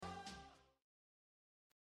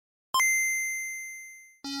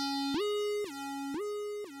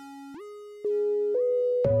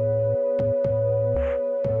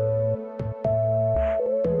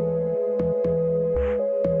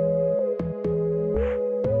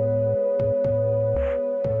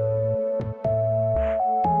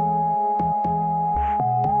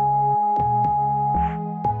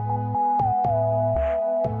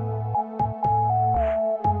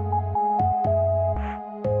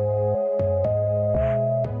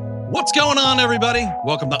What's going on, everybody?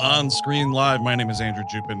 Welcome to On Screen Live. My name is Andrew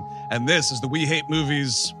Jupin, and this is the We Hate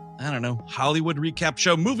Movies, Hollywood recap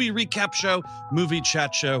show, movie recap show, movie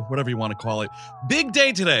chat show, whatever you want to call it. Big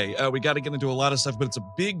day today. We got to get into a lot of stuff, but it's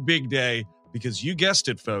a big, big day because you guessed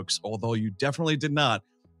it, folks, although you definitely did not.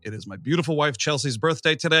 It is my beautiful wife, Chelsea's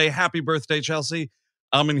birthday today. Happy birthday, Chelsea.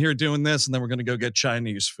 I'm in here doing this, and then we're going to go get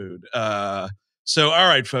Chinese food. So, all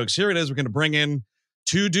right, folks, here it is. We're going to bring in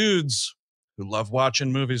two dudes who love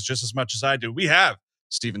watching movies just as much as I do. We have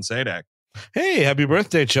Steven Sadak. Hey, happy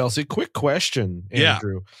birthday, Chelsea. Quick question,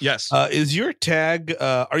 Andrew. Yes. Is your tag,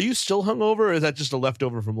 are you still hungover, or is that just a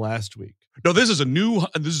leftover from last week? No, this is a new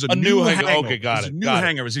hangover. Okay, got it. New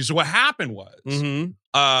hangover. So what happened was,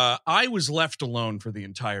 I was left alone for the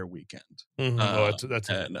entire weekend. And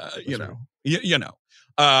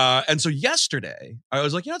so yesterday I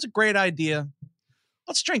was like, it's a great idea.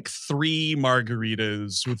 Let's drink 3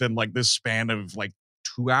 margaritas within like this span of like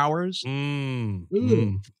 2 hours.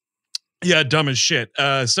 Yeah, dumb as shit.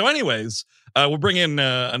 So anyways, we'll bring in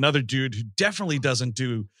another dude who definitely doesn't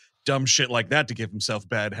do dumb shit like that to give himself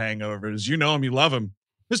bad hangovers. You know him, you love him,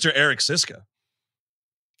 Mr. Eric Siska.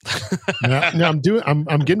 I'm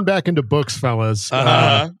getting back into books, fellas.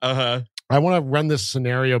 I want to run this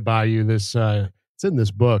scenario by you. It's in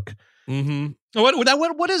this book.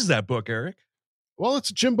 What is that book, Eric? Well,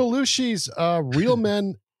 it's Jim Belushi's Real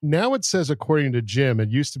Men. Now it says, according to Jim,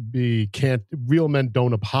 it used to be real men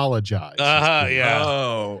don't apologize. Yeah.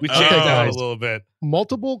 Oh, we changed that a little bit.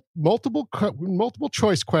 Multiple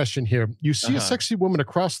choice question here. You see a sexy woman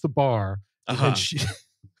across the bar, and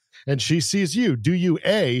she sees you. Do you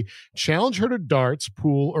A, challenge her to darts,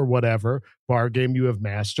 pool, or whatever bar game you have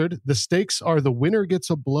mastered? The stakes are the winner gets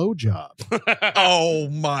a blowjob. Oh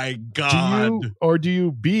my God. Do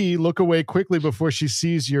you B, look away quickly before she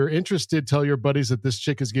sees you're interested, tell your buddies that this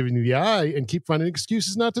chick is giving you the eye, and keep finding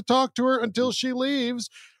excuses not to talk to her until she leaves?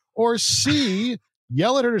 Or C,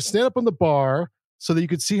 yell at her to stand up on the bar so that you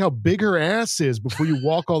could see how big her ass is before you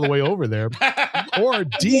walk all the way over there? Or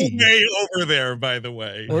D, way over there, by the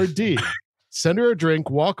way. Or D, send her a drink,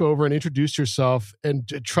 walk over and introduce yourself, and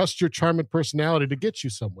trust your charming personality to get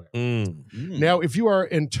you somewhere. Now, if you are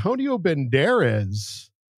Antonio Banderas,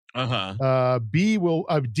 D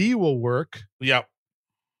will work. Yep.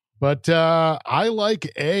 But I like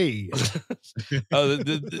A.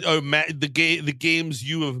 The games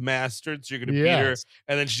you have mastered, so you're going to beat her,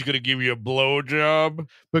 and then she's going to give you a blowjob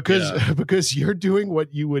because you're doing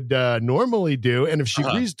what you would normally do, and if she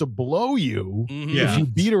agrees to blow you, if you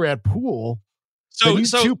beat her at pool, then you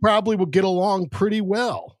two probably will get along pretty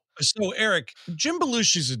well. So, Eric, Jim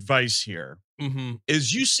Belushi's advice here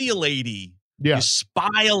is: you see a lady. Yeah. You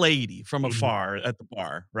spy a lady from afar at the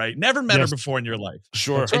bar, right? Never met her before in your life.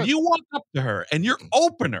 Sure. And you walk up to her, and your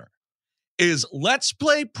opener is, let's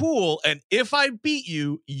play pool, and if I beat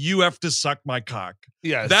you, you have to suck my cock.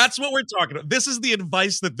 Yes. That's what we're talking about. This is the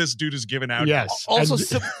advice that this dude is giving out. Yes. Also,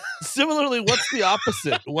 similarly, what's the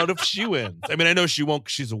opposite? What if she wins? I mean, I know she won't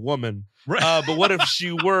because she's a woman. Right. But what if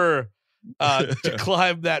she were to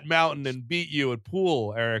climb that mountain and beat you at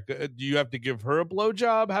pool, Eric? Do you have to give her a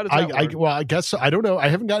blowjob? How does that work? Well, I guess so. I don't know. I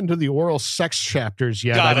haven't gotten to the oral sex chapters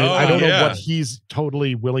yet. I don't know what he's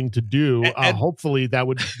totally willing to do. And hopefully that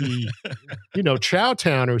would be,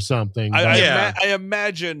 Chowtown or something. I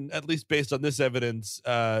imagine, at least based on this evidence,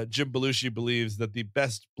 Jim Belushi believes that the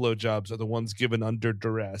best blowjobs are the ones given under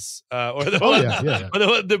duress, or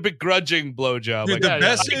the begrudging blowjob. Dude, like,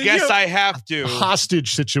 I guess I have to.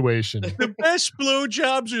 Hostage situation. The best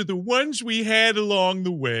blowjobs are the ones we had along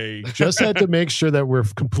the way. Just had to make sure that we're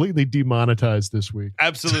completely demonetized this week.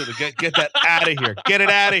 Absolutely. Get that out of here. Get it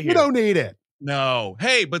out of here. You don't need it. No.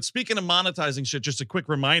 Hey, but speaking of monetizing shit, just a quick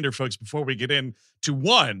reminder, folks, before we get into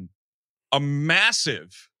one, a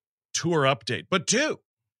massive tour update, but two,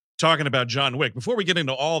 talking about John Wick. Before we get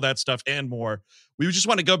into all that stuff and more, we just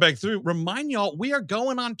want to go back through, remind y'all, we are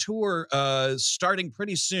going on tour starting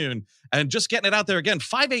pretty soon, and just getting it out there again,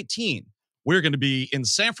 5/18. We're going to be in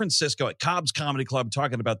San Francisco at Cobb's Comedy Club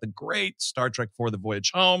talking about the great Star Trek IV: The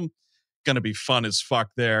Voyage Home. Going to be fun as fuck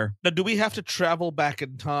there. Now, do we have to travel back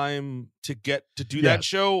in time to get to do that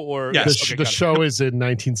show? Or yes, the show is in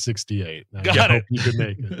 1968. Got it. Hope you can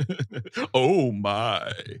make it. Oh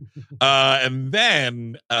my! And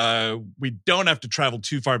then we don't have to travel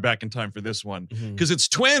too far back in time for this one because it's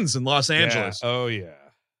twins in Los Angeles. Oh yeah,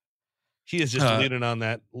 he is just leaning on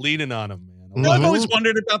him, man. You know, I've always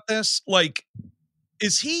wondered about this. Like,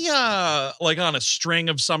 is he like on a string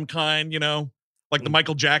of some kind? Like the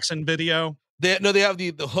Michael Jackson video? They have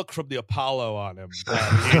the hook from the Apollo on him.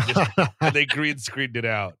 And they green screened it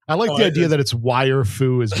out. I like the idea that it's wire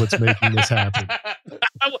foo is what's making this happen.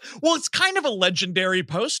 Well, it's kind of a legendary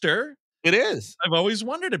poster. It is. I've always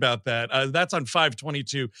wondered about that. That's on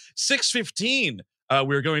 5/22. 6/15.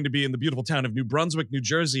 We're going to be in the beautiful town of New Brunswick, New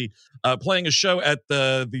Jersey, playing a show at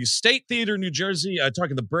the State Theater, New Jersey,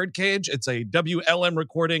 talking the Birdcage. It's a WLM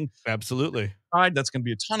recording. Absolutely. That's going to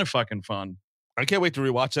be a ton of fucking fun. I can't wait to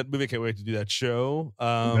rewatch that movie. I can't wait to do that show.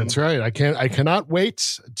 That's right. I cannot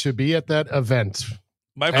wait to be at that event.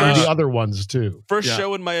 And the other ones too. First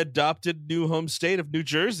show in my adopted new home state of New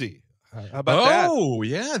Jersey. How about that? Oh,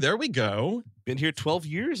 yeah, there we go. Been here 12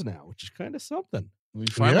 years now, which is kind of something. We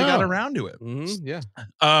finally got around to it. Mm-hmm, yeah.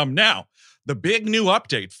 Now, the big new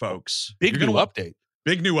update, folks. Big new update.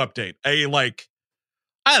 A,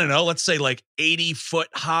 I don't know, let's say 80-foot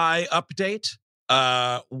high update.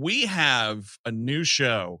 We have a new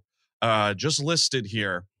show just listed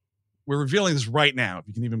here. We're revealing this right now, if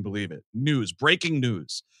you can even believe it. Breaking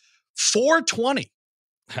news. 420.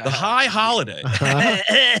 The high holiday.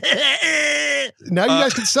 Now you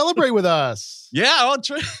guys can celebrate with us. Yeah, I'll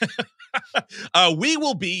try. We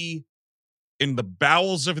will be in the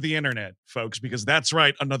bowels of the internet, folks, because that's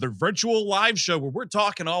right. Another virtual live show where we're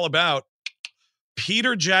talking all about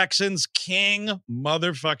Peter Jackson's King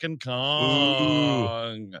motherfucking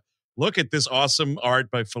Kong. Ooh. Look at this awesome art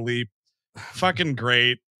by Philippe. Fucking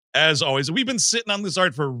great. As always, we've been sitting on this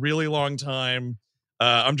art for a really long time.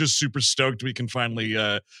 I'm just super stoked we can finally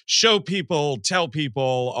show people, tell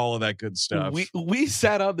people, all of that good stuff. We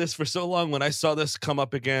sat on this for so long. When I saw this come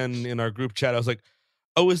up again in our group chat, I was like,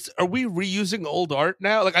 "Oh, are we reusing old art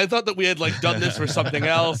now?" I thought that we had done this for something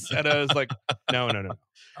else, and I was like, "No."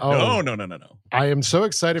 Oh, no. I am so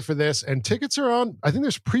excited for this, and tickets are on. I think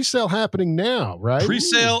there's pre-sale happening now, right?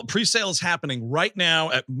 Pre-sale is happening right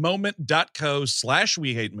now at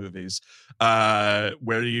moment.co/WeHateMovies,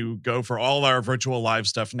 where you go for all our virtual live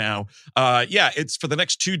stuff now. It's for the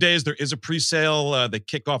next 2 days. There is a pre-sale. They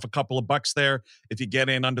kick off a couple of bucks there if you get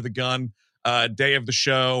in under the gun. Day of the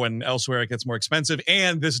show and elsewhere it gets more expensive.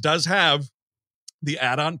 And this does have the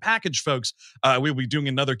add-on package, folks. We'll be doing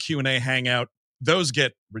another Q&A hangout. Those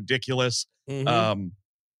get ridiculous. Mm-hmm.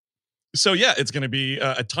 So yeah, it's going to be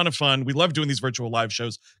a ton of fun. We love doing these virtual live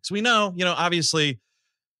shows because we know, obviously,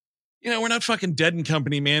 we're not fucking Dead and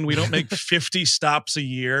Company, man. We don't make 50 stops a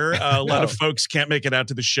year. A lot of folks can't make it out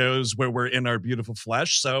to the shows where we're in our beautiful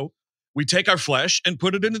flesh. So we take our flesh and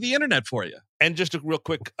put it into the internet for you. And just a real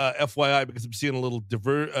quick FYI, because I'm seeing a little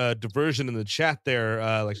diversion in the chat there.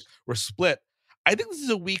 We're split. I think this is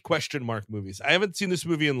a we ? Movies. I haven't seen this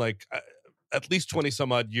movie in at least 20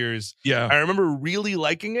 some odd years. Yeah. I remember really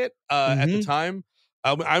liking it at the time.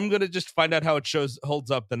 I'm going to just find out how it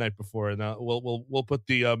holds up the night before, and we'll put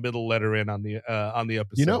the middle letter in on the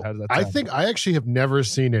episode. How does that sound? I think I actually have never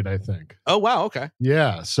seen it, I think. Oh, wow. Okay.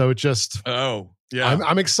 Yeah. So it just... Oh, yeah.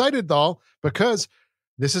 I'm excited, though, because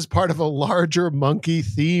this is part of a larger monkey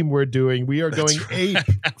theme we're doing. We are going ape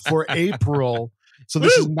for April. So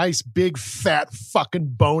this is nice, big, fat,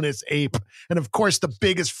 fucking bonus ape. And of course, the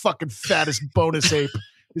biggest, fucking, fattest bonus ape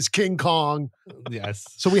is King Kong. Yes.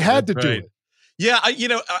 So we had to do it. Yeah,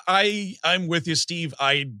 I'm with you, Steve.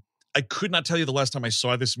 I could not tell you the last time I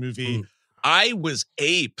saw this movie. I was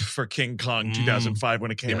ape for King Kong 2005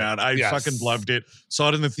 when it came out. I fucking loved it. Saw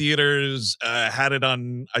it in the theaters. Had it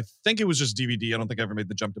on, I think it was just DVD. I don't think I ever made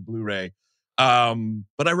the jump to Blu-ray.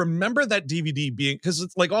 But I remember that DVD being, because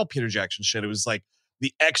it's like all Peter Jackson shit. It was like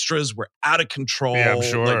the extras were out of control. Yeah, I'm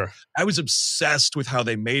sure. I was obsessed with how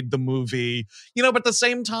they made the movie. But at the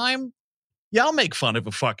same time, I'll make fun of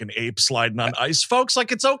a fucking ape sliding on ice, folks.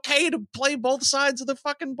 It's okay to play both sides of the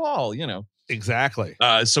fucking ball, Exactly.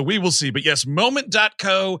 So we will see. But yes,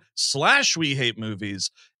 moment.co/WeHateMovies.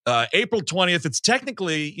 April 20th. It's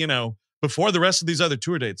technically, before the rest of these other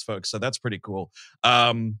tour dates, folks. So that's pretty cool.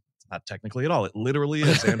 Not technically at all. It literally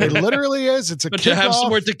is. It literally is. It's a But you have some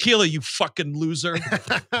more tequila, you fucking loser.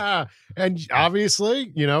 And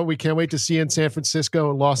obviously, we can't wait to see you in San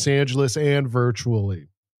Francisco, Los Angeles, and virtually.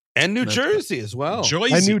 And New Jersey as well.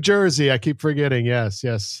 And New Jersey. I keep forgetting. Yes.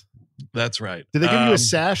 That's right. Did they give you a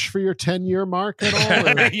sash for your 10-year mark at all?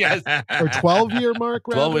 Yes. Or 12-year mark,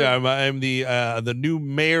 rather? 12. I'm the new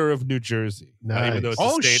mayor of New Jersey. Nice. Even though it's a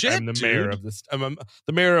state, shit, I'm the mayor of this. I'm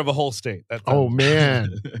the mayor of a whole state. Man.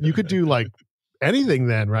 You could do anything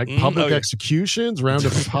then, right? Public executions, round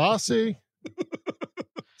of posse.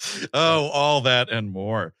 All that and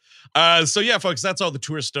more. So yeah, folks, that's all the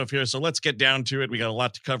tour stuff here. So let's get down to it. We got a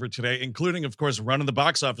lot to cover today, including, of course, running the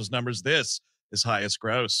box office numbers. This is Highest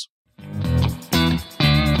Gross.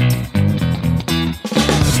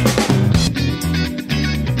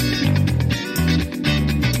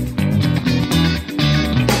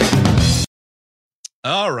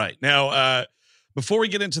 All right. Now, Before we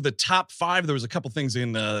get into the top 5, there was a couple things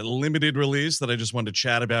in limited release that I just wanted to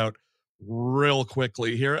chat about real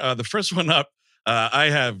quickly here. The first one up, I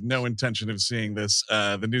have no intention of seeing this.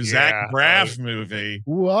 The new Zach Braff movie.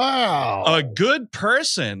 Wow. A Good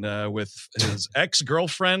Person with his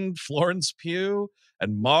ex-girlfriend, Florence Pugh,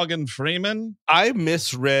 and Morgan Freeman. I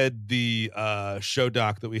misread the show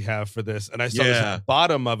doc that we have for this, and I saw this at the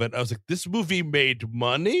bottom of it. I was like, this movie made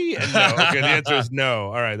money? And no. Okay, the answer is no.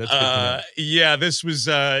 All right, that's good to know. Yeah, this was,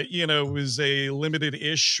 it was a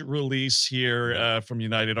limited-ish release here from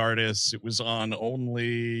United Artists. It was on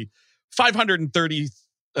only 530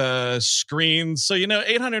 screens, so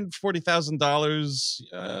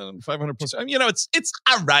 $840,000, 500 plus. I mean, it's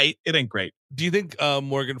all right. It ain't great. Do you think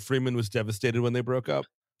Morgan Freeman was devastated when they broke up?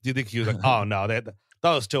 Do you think he was like, oh no,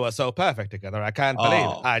 those two are so perfect together, I can't believe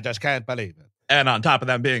it, I just can't believe it? And on top of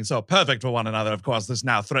them being so perfect for one another, of course, this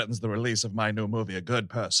now threatens the release of my new movie, A Good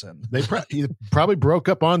Person. They probably broke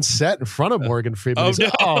up on set in front of Morgan Freeman.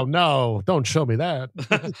 Oh no, don't show me that.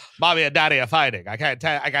 Mommy and Daddy are fighting. I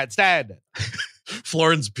can't stand it.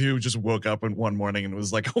 Florence Pugh just woke up one morning and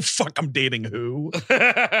was like, oh fuck, I'm dating who?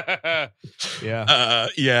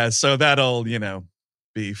 Yeah. So that'll,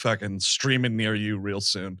 be fucking streaming near you real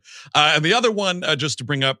soon. And the other one, just to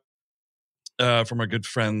bring up, from our good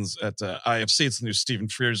friends at IFC, it's the new Stephen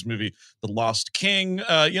Frears movie, The Lost King.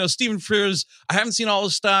 Stephen Frears, I haven't seen all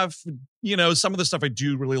his stuff. Some of the stuff I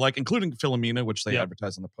do really like, including Philomena, which they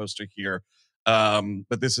advertise on the poster here.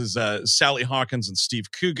 But this is Sally Hawkins and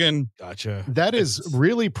Steve Coogan. Gotcha. That is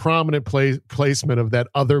really prominent placement of that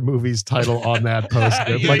other movie's title on that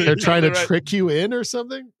poster. Like they're trying to trick you in or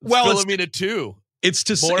something. Well, Philomena 2. It's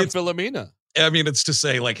to more Philomena. I mean, it's to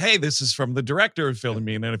say, like, hey, this is from the director of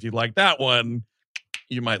Philomena, and if you like that one,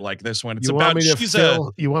 you might like this one. You want me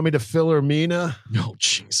to fill her Mina? No,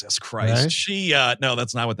 Jesus Christ. Right? No,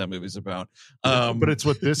 that's not what that movie's about. But it's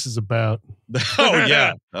what this is about. Oh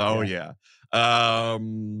yeah. Oh yeah.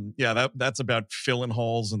 That's about filling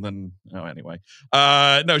holes, and then anyway.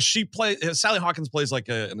 No, Sally Hawkins plays like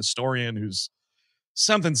an historian who's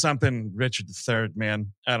something Richard III,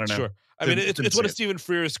 man. I don't know. Sure. I mean, it's one of Stephen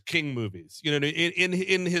Frears' King movies.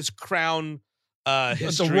 In his Crown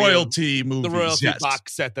history, the royalty movies, the royalty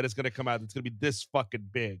box set that is going to come out. It's going to be this fucking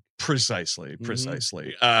big. Precisely.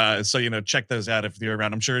 So check those out if you're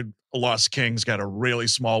around. I'm sure Lost King's got a really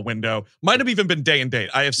small window. Might have even been day and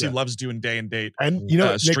date. IFC loves doing day and date, and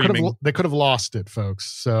they could have lost it,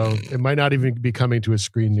 folks. So it might not even be coming to a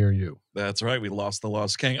screen near you. That's right. We lost the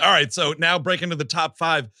Lost King. All right. So now breaking to the top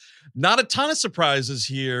 5. Not a ton of surprises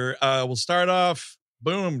here. We'll start off.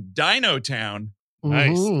 Boom. Dino Town.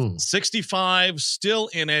 Nice. 65 still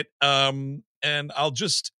in it. And I'll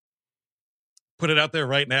just put it out there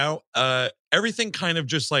right now. Everything kind of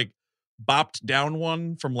just like bopped down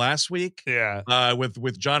one from last week. Yeah.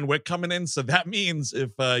 With John Wick coming in. So that means,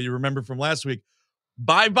 if you remember from last week,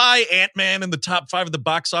 bye-bye Ant-Man in the top 5 of the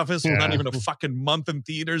box office. Yeah. Not even a fucking month in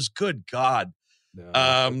theaters. Good God. No.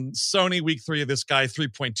 Sony week 3 of this guy,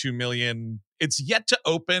 3.2 million. It's yet to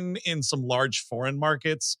open in some large foreign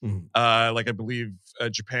markets, like I believe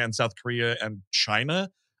Japan, South Korea, and China.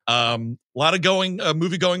 A lot of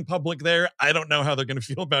movie going public there. I don't know how they're going to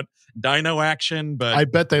feel about dino action, but I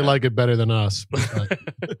bet they like it better than us.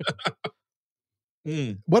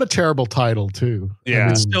 What a terrible title, too. Yeah,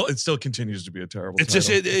 I mean, it still continues to be a terrible title.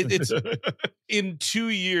 It's in 2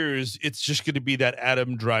 years, it's just going to be that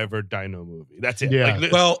Adam Driver Dino movie. That's it. Yeah.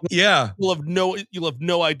 You'll have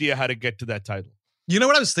no idea how to get to that title. You know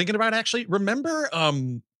what I was thinking about, actually? Remember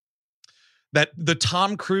that the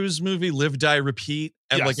Tom Cruise movie Live, Die, Repeat,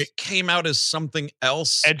 and like it came out as something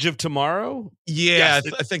else? Edge of Tomorrow? Yeah,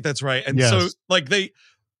 yes, I think that's right. And so like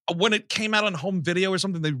when it came out on home video or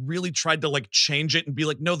something, they really tried to like change it and be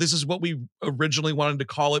like, no, this is what we originally wanted to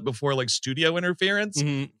call it before like studio interference.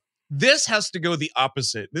 Mm-hmm. This has to go the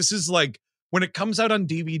opposite. This is like, when it comes out on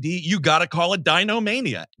DVD, you got to call it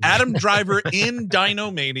Dinomania. Adam Driver in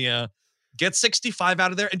Dinomania. Get 65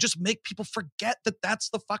 out of there and just make people forget that that's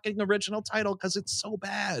the fucking original title because it's so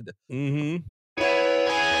bad. Mm-hmm.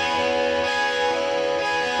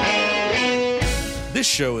 This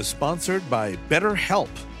show is sponsored by BetterHelp.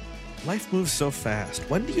 Life moves so fast.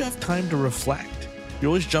 When do you have time to reflect? You're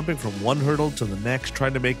always jumping from one hurdle to the next,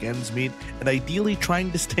 trying to make ends meet, and ideally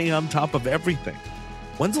trying to stay on top of everything.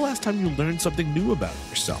 When's the last time you learned something new about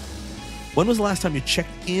yourself? When was the last time you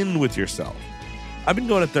checked in with yourself? I've been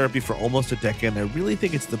going to therapy for almost a decade, and I really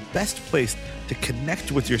think it's the best place to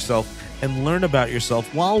connect with yourself and learn about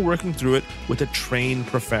yourself while working through it with a trained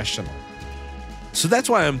professional. So that's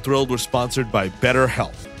why I'm thrilled we're sponsored by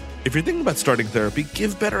BetterHelp. If you're thinking about starting therapy,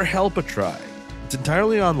 give BetterHelp a try. It's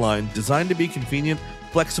entirely online, designed to be convenient,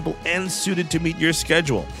 flexible, and suited to meet your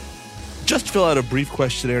schedule. Just fill out a brief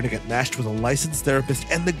questionnaire to get matched with a licensed therapist,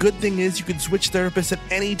 and the good thing is you can switch therapists at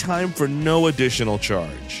any time for no additional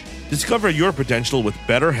charge. Discover your potential with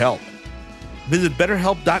BetterHelp. Visit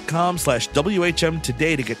BetterHelp.com/WHM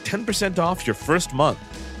today to get 10% off your first month.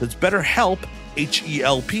 That's BetterHelp,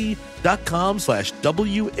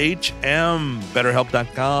 HELP.com/WHM.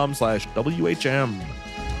 BetterHelp.com/WHM.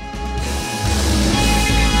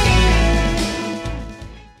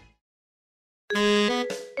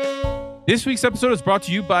 This week's episode is brought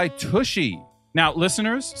to you by Tushy. Now,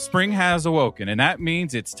 listeners, spring has awoken, and that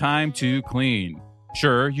means it's time to clean.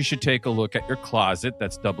 Sure, you should take a look at your closet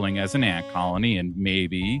that's doubling as an ant colony, and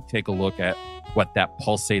maybe take a look at what that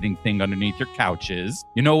pulsating thing underneath your couch is.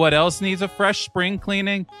 You know what else needs a fresh spring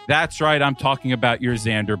cleaning? That's right, I'm talking about your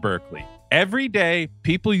Xander Berkeley. Every day,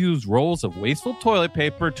 people use rolls of wasteful toilet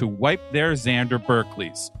paper to wipe their Xander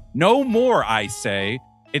Berkeleys. No more, I say.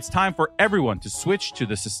 It's time for everyone to switch to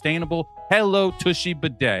the sustainable Hello Tushy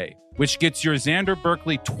bidet, which gets your Xander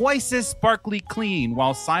Berkeley twice as sparkly clean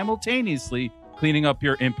while simultaneously cleaning up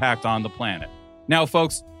your impact on the planet. Now,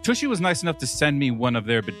 folks, Tushy was nice enough to send me one of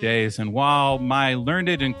their bidets, and while my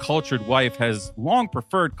learned and cultured wife has long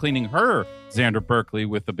preferred cleaning her Xander Berkeley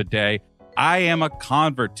with a bidet, I am a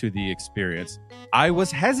convert to the experience. I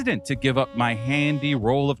was hesitant to give up my handy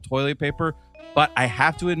roll of toilet paper, but I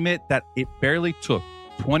have to admit that it barely took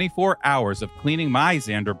 24 hours of cleaning my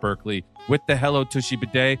Xander Berkeley with the Hello Tushy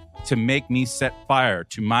bidet to make me set fire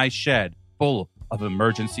to my shed full of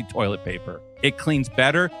emergency toilet paper. It cleans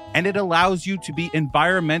better, and it allows you to be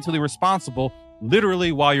environmentally responsible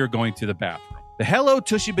literally while you're going to the bathroom. The Hello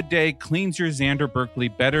Tushy bidet cleans your Xander Berkeley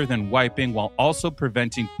better than wiping, while also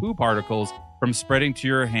preventing poo particles from spreading to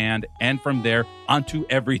your hand and from there onto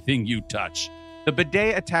everything you touch. The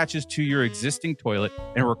bidet attaches to your existing toilet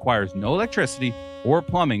and requires no electricity or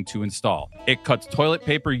plumbing to install. It cuts toilet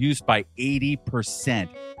paper use by 80%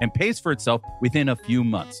 and pays for itself within a few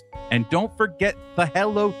months. And don't forget, the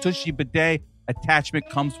Hello Tushy bidet attachment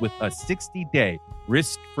comes with a 60-day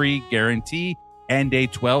risk-free guarantee and a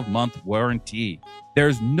 12-month warranty.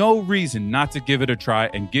 There's no reason not to give it a try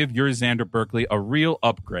and give your Xander Berkeley a real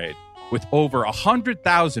upgrade. With over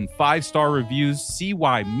 100,000 five-star reviews, see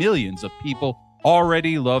why millions of people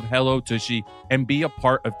already love Hello Tushy and be a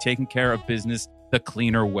part of taking care of business the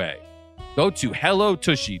cleaner way. Go to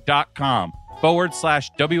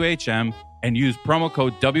hellotushy.com/WHM and use promo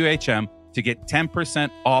code WHM to get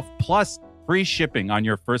 10% off plus free shipping on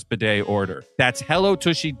your first bidet order. That's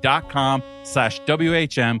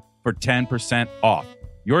hellotushy.com/WHM for 10% off.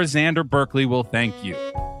 Your Xander Berkeley will thank you.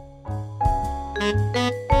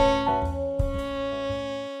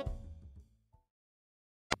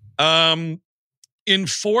 In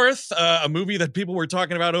fourth, a movie that people were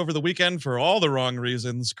talking about over the weekend for all the wrong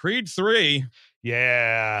reasons, Creed 3.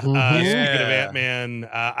 Yeah. Mhm. Speaking of Ant-Man,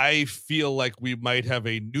 I feel like we might have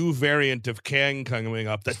a new variant of Kang coming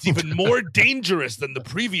up that's even more dangerous than the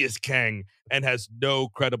previous Kang and has no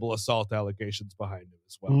credible assault allegations behind him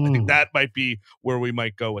as well. I think that might be where we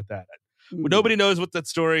might go with that. Nobody knows what that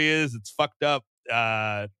story is. It's fucked up.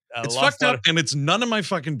 It's fucked up, and it's none of my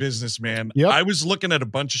fucking business, man. Yep. I was looking at a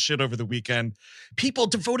bunch of shit over the weekend. People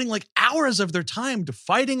devoting like hours of their time to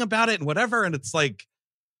fighting about it and whatever, and it's like,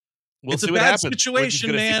 it's a bad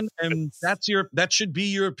situation, man. And that should be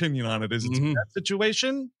your opinion on it. It's a bad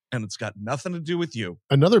situation, and it's got nothing to do with you.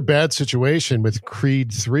 Another bad situation with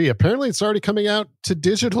Creed 3. Apparently, it's already coming out to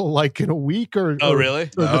digital like in a week or really?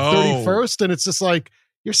 Or the 31st, and it's just like,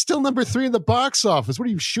 you're still number 3 in the box office. What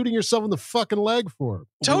are you shooting yourself in the fucking leg for?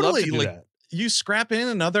 Totally. Like, you scrap in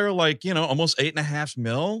another, like, almost $8.5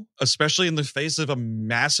 million, especially in the face of a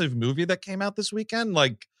massive movie that came out this weekend.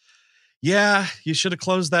 Like, yeah, you should have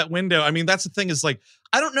closed that window. I mean, that's the thing is, like,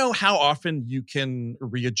 I don't know how often you can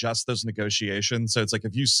readjust those negotiations. So it's like,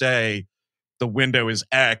 if you say the window is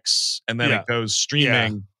X and then it goes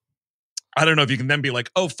streaming, I don't know if you can then be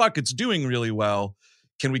like, oh, fuck, it's doing really well.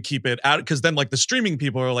 Can we keep it out? Because then, like, the streaming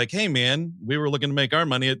people are like, hey, man, we were looking to make our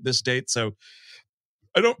money at this date. So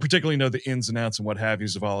I don't particularly know the ins and outs and what have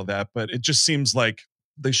yous of all of that, but it just seems like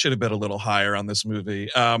they should have bet a little higher on this movie.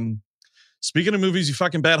 Speaking of movies you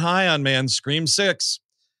fucking bet high on, man, Scream 6.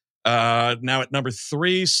 Now at number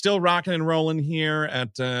 3, still rocking and rolling here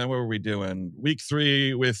at, what were we doing? Week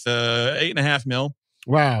 3 with $8.5 million.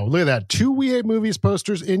 Wow, look at that. 2 We Hate Movies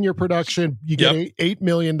posters in your production. You get $8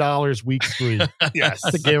 million week 3. Yes.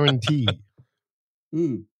 That's a guarantee.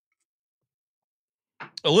 A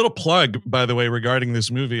little plug, by the way, regarding this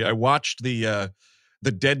movie. I watched the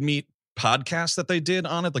Dead Meat podcast that they did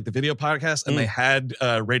on it, like the video podcast, and they had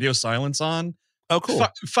Radio Silence on. Oh, cool.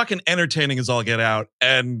 Fucking entertaining as all get out.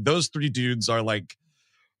 And those three dudes are like,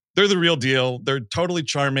 they're the real deal. They're totally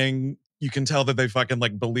charming. You can tell that they fucking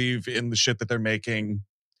like believe in the shit that they're making.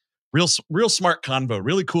 Real smart convo.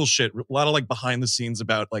 Really cool shit. A lot of like behind the scenes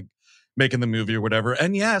about like making the movie or whatever.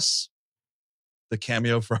 And yes, the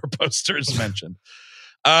cameo for our poster is mentioned.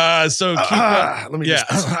 So keep let me just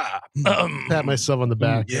pat myself on the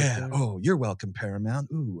back. Yeah. Oh, you're welcome,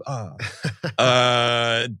 Paramount. Ooh,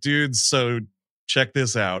 dudes. So check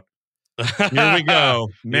this out. Here we go.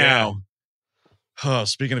 Now,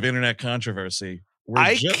 speaking of internet controversy,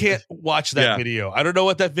 I can't watch that video. I don't know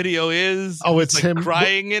what that video is. Oh, it's like him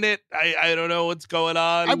crying in it. I don't know what's going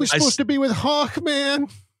on. I was supposed to be with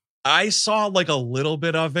Hawkman. I saw like a little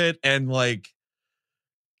bit of it, and like,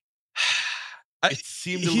 it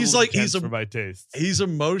seemed he's for my taste. He's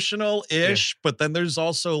emotional-ish, but then there's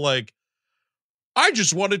also like, I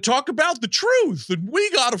just want to talk about the truth, and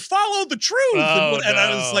we got to follow the truth. And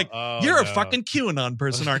I was like, you're a fucking QAnon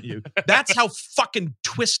person, aren't you? That's how fucking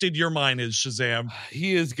twisted your mind is, Shazam.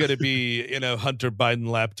 He is going to be in a Hunter Biden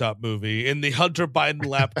laptop movie. In the Hunter Biden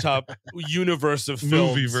laptop universe of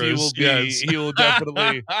films, he will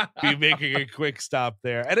definitely be making a quick stop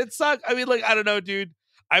there. And it sucks. I mean, like, I don't know, dude.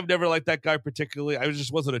 I've never liked that guy particularly. I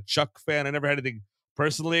just wasn't a Chuck fan. I never had anything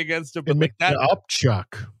personally against him, but like that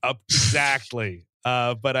Chuck up exactly.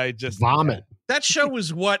 But I just vomit. That show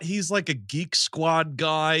was what he's like a Geek Squad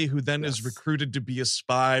guy who then is recruited to be a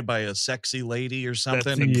spy by a sexy lady or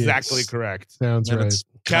something. That's exactly correct. Sounds right.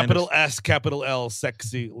 Capital S, capital L,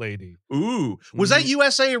 sexy lady. Ooh, was that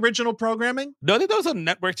USA original programming? No, I think that was on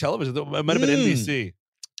network television. It might have been NBC.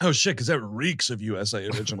 Oh, shit, because that reeks of USA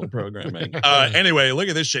original programming. Anyway, look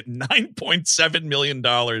at this shit. $9.7 million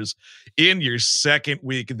in your second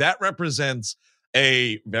week. That represents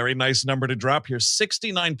a very nice number to drop here.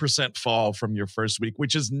 69% fall from your first week,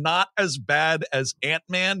 which is not as bad as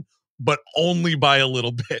Ant-Man, but only by a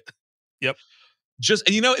little bit. Yep. Just,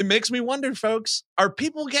 you know, it makes me wonder, folks, are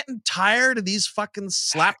people getting tired of these fucking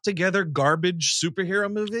slapped together garbage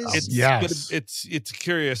superhero movies? It's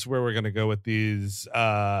curious where we're gonna go with these.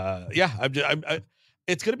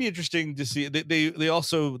 It's gonna be interesting to see. They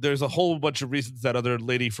also, there's a whole bunch of reasons that other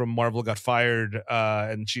lady from Marvel got fired,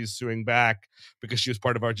 and she's suing back because she was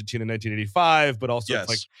part of Argentina in 1985. But also, it's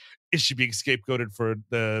like, is she being scapegoated for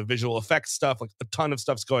the visual effects stuff? Like a ton of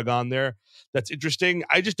stuff's going on there. That's interesting.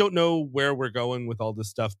 I just don't know where we're going with all this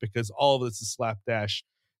stuff because all of this is slapdash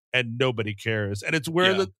and nobody cares. And it's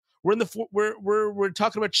we're talking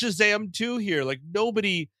about Shazam 2 here. Like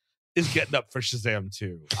nobody is getting up for Shazam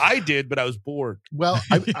 2. I did, but I was bored. Well,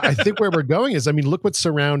 I think where we're going is, I mean, look what's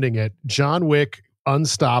surrounding it. John Wick,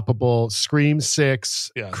 Unstoppable, Scream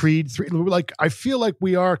 6, Creed 3. Like, I feel like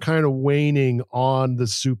we are kind of waning on the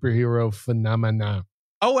superhero phenomena.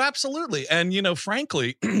 Oh, absolutely. And, you know,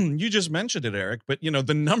 frankly, you just mentioned it, Eric, but, you know,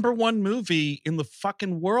 the number one movie in the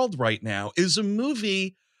fucking world right now is a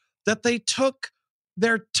movie that they took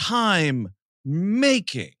their time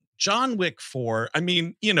making. John Wick 4. I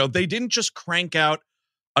mean, you know, they didn't just crank out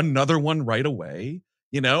another one right away,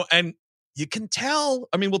 you know, and you can tell.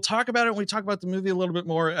 I mean, we'll talk about it when we talk about the movie a little bit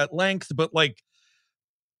more at length, but like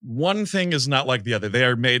one thing is not like the other. They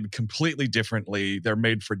are made completely differently. They're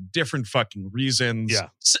made for different fucking reasons. Yeah.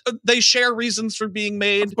 So they share reasons for being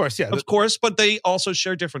made. Of course, yeah. Of course, but they also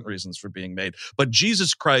share different reasons for being made. But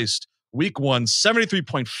Jesus Christ, week one,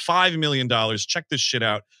 $73.5 million. Check this shit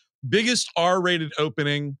out. Biggest R-rated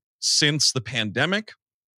opening since the pandemic.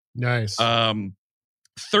 Nice. 32%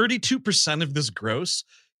 of this gross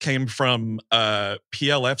came from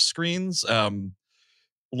PLF screens,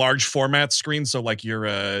 large format screens. So like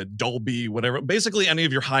your Dolby, whatever, basically any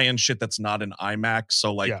of your high-end shit that's not an IMAX.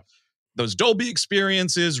 So like those Dolby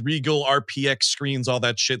experiences, Regal, RPX screens, all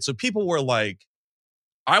that shit. So people were like,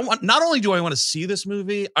 not only do I want to see this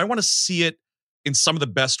movie, I want to see it in some of the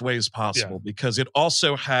best ways possible because it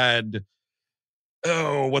also had,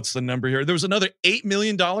 what's the number here? There was another $8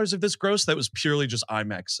 million of this gross that was purely just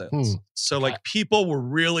IMAX sales. So like people were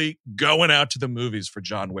really going out to the movies for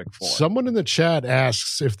John Wick 4. Someone in the chat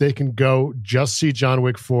asks if they can go just see John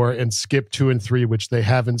Wick 4 and skip 2 and 3, which they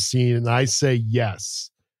haven't seen. And I say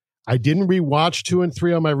yes. I didn't rewatch 2 and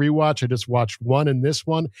 3 on my rewatch. I just watched 1 and this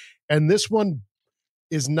one. And this one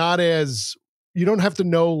is not as, you don't have to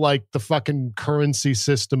know like the fucking currency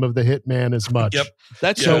system of the Hitman as much. Yep.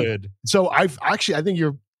 That's good. So I think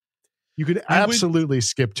you could absolutely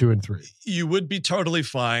skip 2 and 3. You would be totally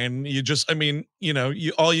fine. You just, I mean, you know,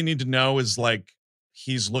 all you need to know is like,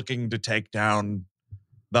 he's looking to take down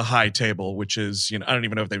the high table, which is, you know, I don't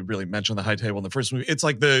even know if they really mentioned the high table in the first movie. It's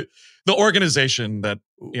like the organization that,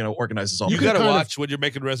 you know, organizes all. You the got to watch when you're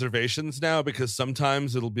making reservations now, because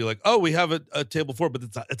sometimes it'll be like, oh, we have a table 4, but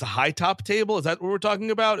it's a high top table. Is that what we're talking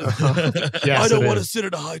about? Yes, I don't it want to is. sit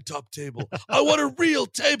at a high top table. I want a real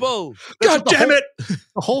table. God damn it!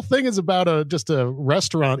 The whole thing is about just a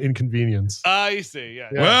restaurant inconvenience. I see. Yeah.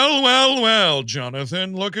 Well,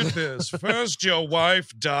 Jonathan, look at this. First your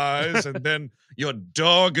wife dies, and then your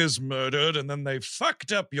dog is murdered, and then they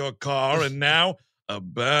fucked up your car, and now a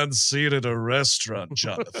bad seat at a restaurant,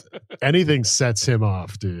 Jonathan. Anything sets him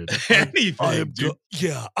off, dude. Anything, dude.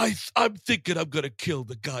 I'm thinking I'm gonna kill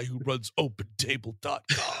the guy who runs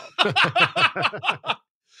OpenTable.com.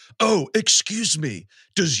 Oh, excuse me.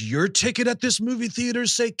 Does your ticket at this movie theater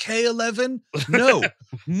say K11? No,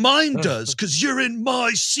 mine does, because you're in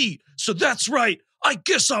my seat. So that's right. I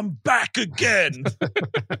guess I'm back again.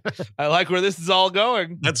 I like where this is all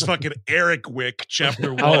going. That's fucking Eric Wick,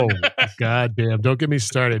 chapter 1. Oh, goddamn. Don't get me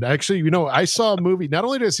started. Actually, you know, I saw a movie. Not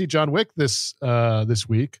only did I see John Wick this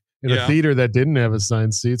week in a theater that didn't have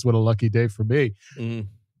assigned seats. What a lucky day for me. Mm.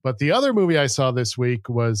 But the other movie I saw this week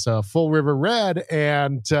was Full River Red,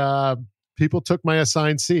 and people took my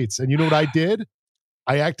assigned seats. And you know what I did?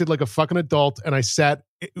 I acted like a fucking adult, and I sat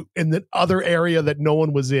in the other area that no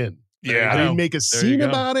one was in. Yeah. I didn't make a scene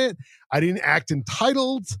about it. I didn't act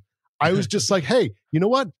entitled. I was just like, hey, you know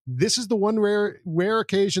what? This is the one rare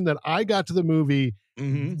occasion that I got to the movie,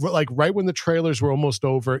 like right when the trailers were almost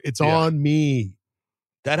over. It's on me.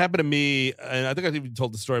 That happened to me, and I think I even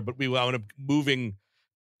told the story, but we wound up moving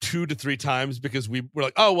 2 to 3 times because we were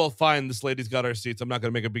like, oh, well, fine, this lady's got our seats. I'm not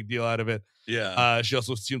going to make a big deal out of it. Yeah. She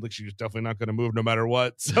also seemed like she was definitely not going to move no matter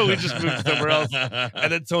what. So we just moved somewhere else.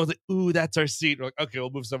 And then someone's like, ooh, that's our seat. We're like, okay, we'll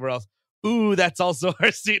move somewhere else. Ooh, that's also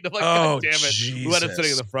our seat. And I'm like, God damn it. Jesus. We wound up sitting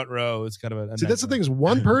in the front row. It's kind of a See, that's the thing is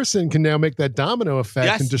one person can now make that domino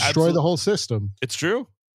effect and destroy the whole system. It's true.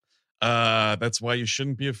 That's why you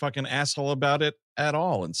shouldn't be a fucking asshole about it at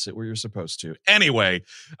all and sit where you're supposed to. Anyway,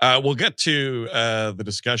 we'll get to the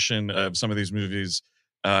discussion of some of these movies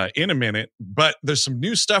in a minute, but there's some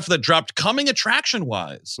new stuff that dropped coming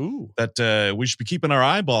attraction-wise that we should be keeping our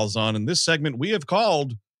eyeballs on. In this segment we have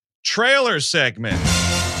called Trailer Segment.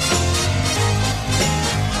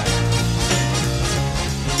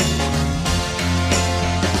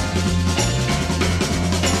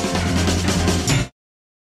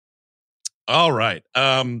 All right.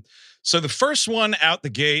 So the first one out the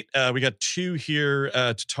gate, we got 2 here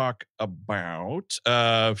to talk about.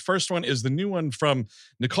 First one is the new one from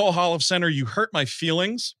Nicole Holofcener, You Hurt My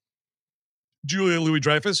Feelings. Julia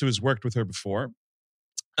Louis-Dreyfus, who has worked with her before.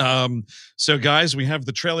 So guys, we have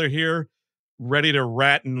the trailer here ready to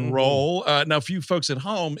rat and roll. Now, for you folks at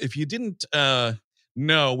home, if you didn't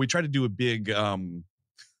know, we tried to do a big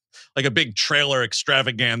like a big trailer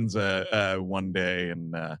extravaganza one day.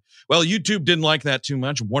 And well, YouTube didn't like that too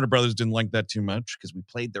much. Warner Brothers didn't like that too much because we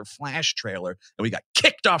played their Flash trailer and we got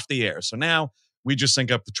kicked off the air. So now we just sync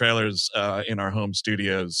up the trailers in our home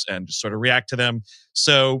studios and just sort of react to them.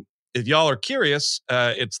 So if y'all are curious,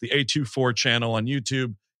 it's the A24 channel on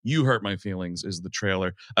YouTube. You Hurt My Feelings is the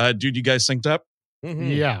trailer. Dude, you guys synced up?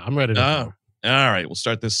 Yeah, I'm ready to go. All right, we'll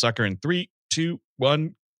start this sucker in 3, 2,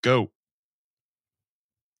 1, go.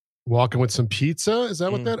 Walking with some pizza? Is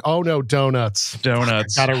that what that? Oh, no, donuts.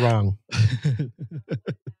 Donuts. Got it wrong.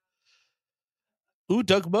 Ooh,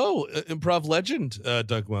 Doug Moe, improv legend,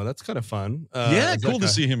 Doug Moe. That's kind of fun. Yeah, cool to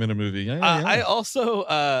see him in a movie. Yeah. I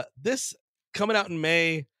also, this coming out in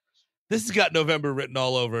May, this has got November written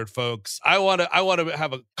all over it, folks. I want to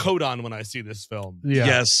have a coat on when I see this film. Yeah.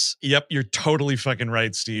 Yes. Yep. You're totally fucking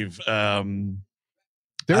right, Steve.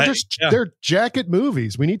 They're jacket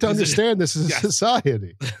movies. We need to understand this is a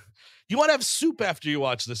society. You want to have soup after you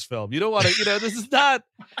watch this film. You don't want to, this is not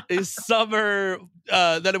a summer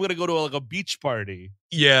that I'm going to go to like a beach party.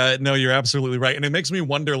 Yeah, no, you're absolutely right. And it makes me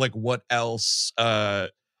wonder like what else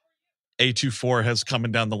A24 has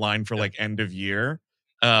coming down the line for like end of year.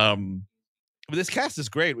 But this cast is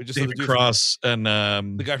great. We just David Cross and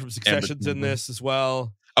the guy from Succession's in this as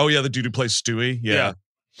well. Oh yeah, the dude who plays Stewie. Yeah.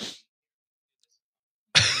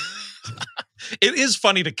 It is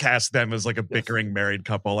funny to cast them as like a bickering married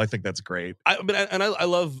couple. I think that's great. I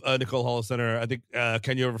love Nicole Holofcener. I think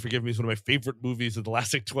Can You Ever Forgive Me is one of my favorite movies of the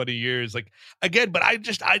last like 20 years. Like again, but I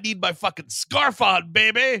need my fucking scarf on,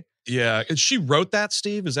 baby. Yeah, and she wrote that,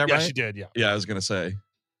 Steve. Is that right? Yeah, she did. Yeah. Yeah, I was gonna say.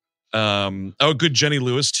 Good Jenny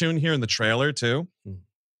Lewis tune here in the trailer too.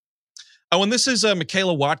 Oh, and this is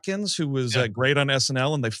Michaela Watkins, who was great on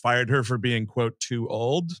SNL, and they fired her for being, quote, too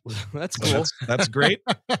old. That's So cool. that's great.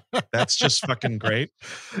 That's just fucking great.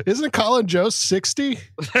 Isn't Colin Jost 60?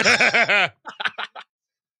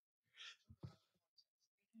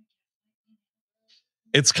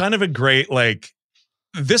 It's kind of a great, like,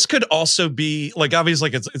 this could also be, like, obviously,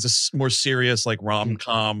 like, it's a more serious, like,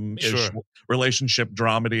 rom-com-ish relationship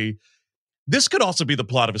dramedy. This could also be the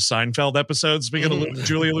plot of a Seinfeld episode. Speaking of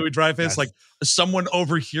Julia Louis-Dreyfus, like someone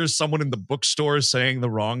overhears someone in the bookstore saying the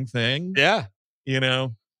wrong thing. Yeah, you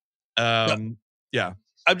know. Yeah.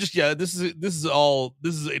 I'm just This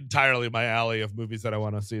is entirely my alley of movies that I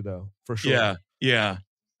want to see, though, for sure. Yeah.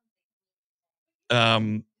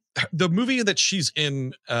 The movie that she's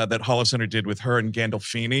in, that Holocenter did with her and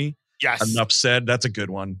Gandolfini. Yes. Enough said. That's a good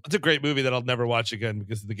one. It's a great movie that I'll never watch again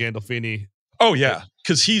because of the Gandolfini. Oh yeah,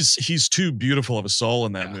 because he's too beautiful of a soul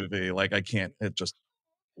in that movie. Like I can't. It just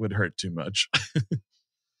would hurt too much.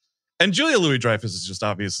 And Julia Louis-Dreyfus is just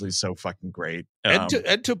obviously so fucking great. And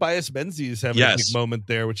Tobias Menzies having a big moment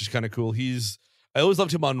there, which is kind of cool. I always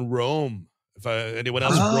loved him on Rome. If anyone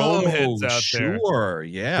else Rome heads out there, sure,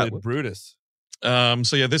 yeah, Brutus.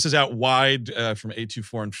 So yeah, this is out wide from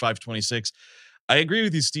A24 and 526. I agree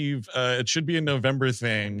with you, Steve. It should be a November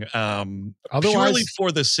thing. Purely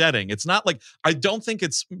for the setting. It's not like, I don't think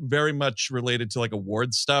it's very much related to like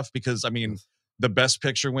award stuff, because I mean, the Best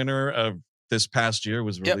Picture winner of this past year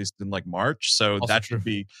was released in like March, so also that should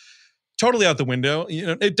be totally out the window.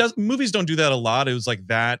 You know, movies don't do that a lot. It was like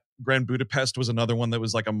that. Grand Budapest was another one that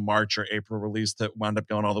was like a March or April release that wound up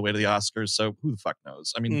going all the way to the Oscars. So who the fuck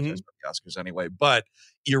knows? I mean, who cares about the Oscars anyway? But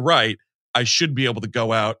you're right. I should be able to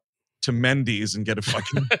go out to Mendy's and get a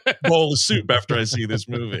fucking bowl of soup after I see this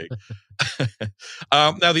movie.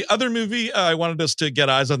 Now, the other movie, I wanted us to get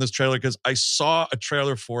eyes on this trailer because I saw a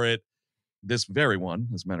trailer for it, this very one,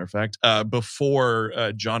 as a matter of fact, before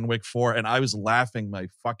John Wick 4, and I was laughing my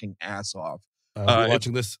fucking ass off.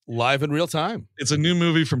 Watching this live in real time. It's a new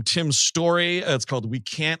movie from Tim Story. It's called We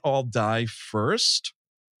Can't All Die First.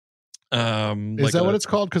 Is that what it's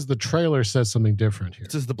called? Because the trailer says something different here.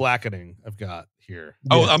 This is The Blackening I've got here.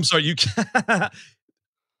 Oh, I'm sorry. You can't.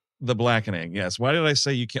 The Blackening. Yes. Why did I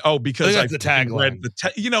say you can't? Oh, because I the tagline.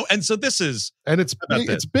 And so this is, and it's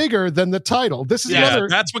bigger than the title. This is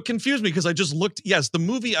that's what confused me, because I just looked. Yes, the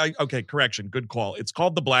movie. Correction. Good call. It's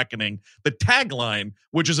called The Blackening. The tagline,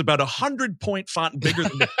 which is about 100-point font bigger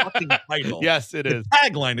than the fucking title. Yes, it is.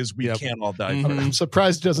 Tagline is We Can't All Die. I'm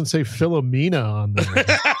surprised it doesn't say Philomena on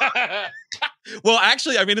there. Well,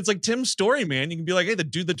 actually, I mean, it's like Tim Story, man. You can be like, hey, the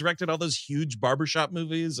dude that directed all those huge barbershop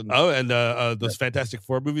movies. And those Fantastic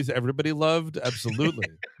Four movies everybody loved. Absolutely.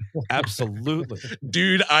 Absolutely.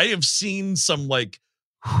 Dude, I have seen some like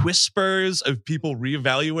whispers of people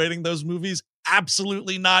reevaluating those movies.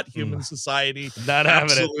 Absolutely not. Human Society. Not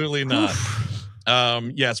having it. Absolutely not.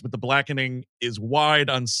 Yes, but The Blackening is wide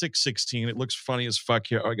on 6/16. It looks funny as fuck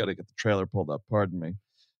here. Oh, I got to get the trailer pulled up. Pardon me.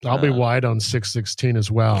 I'll be wide on 6/16 as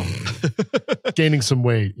well. Gaining some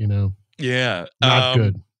weight, you know. Yeah. Not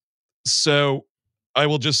good. So I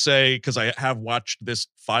will just say, because I have watched this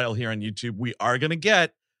file here on YouTube, we are going to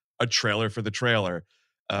get a trailer for the trailer.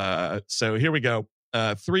 So here we go.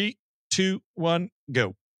 3, 2, 1,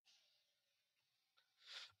 go.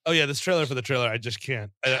 Oh, yeah, this trailer for the trailer, I just can't.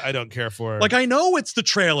 I don't care for. Like, I know it's the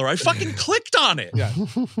trailer. I fucking clicked on it. Yeah.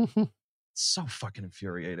 It's so fucking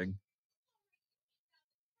infuriating.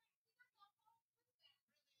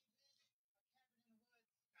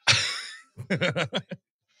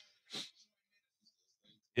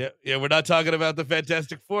 Yeah, we're not talking about the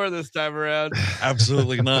Fantastic Four this time around.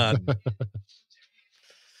 Absolutely not.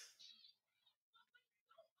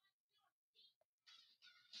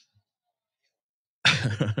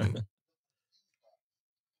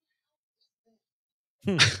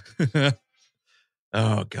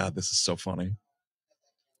 Oh God, this is so funny.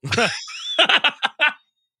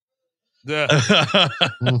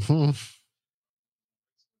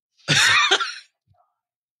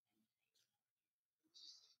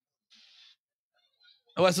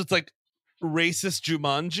 Oh, so it's like racist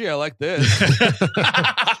Jumanji. I like this.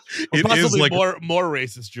 It possibly is like more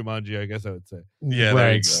racist Jumanji, I guess I would say. Yeah,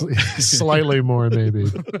 right. Slightly more, maybe.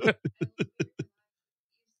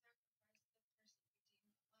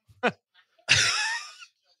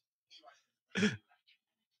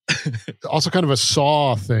 Also, kind of a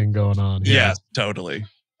Saw thing going on here. Yeah, totally.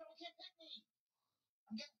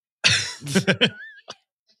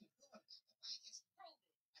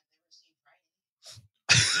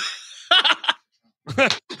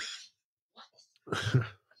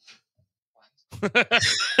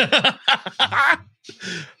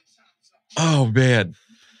 Oh man.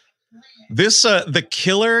 This the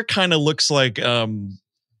killer kind of looks like the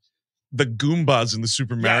Goombas in the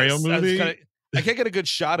Super Mario movie. I can't get a good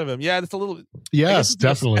shot of him. Yeah, it's a little. Yes,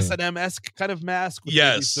 definitely. S&M-esque kind of mask. With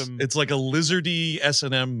Yes, it's like a lizardy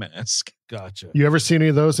S&M mask. Gotcha. You ever see any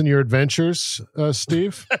of those in your adventures,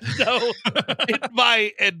 Steve? No, in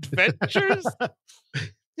my adventures.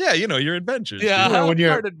 Yeah, you know, your adventures. Yeah, You know, when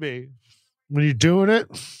you're- pardon me. When you're doing it?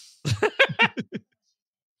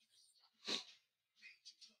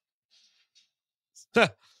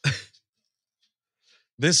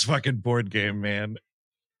 This fucking board game, man.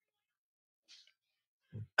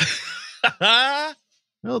 Well,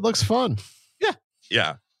 it looks fun.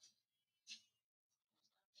 Yeah.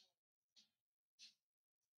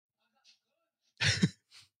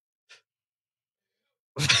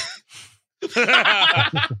 Very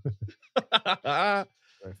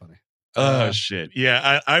funny. Oh shit.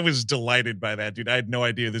 Yeah, I was delighted by that, dude. I had no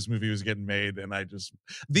idea this movie was getting made, and I just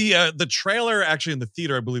the trailer actually in the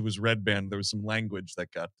theater, I believe, was red band. There was some language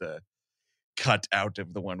that got cut out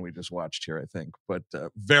of the one we just watched here, I think. But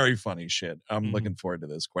very funny shit. I'm looking forward to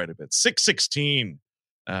this quite a bit. 616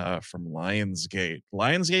 from Lionsgate.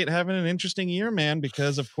 Lionsgate having an interesting year, man,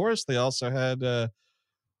 because of course they also had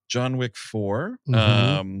John Wick 4,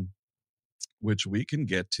 which we can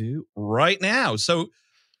get to right now. So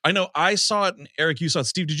I know I saw it, and Eric, you saw it.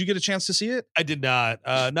 Steve, did you get a chance to see it? I did not.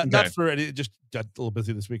 Not for any. Just got a little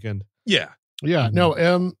busy this weekend. Yeah. Yeah, no,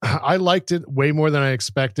 I liked it way more than I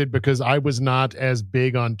expected because I was not as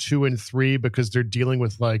big on 2 and 3 because they're dealing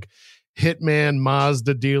with like Hitman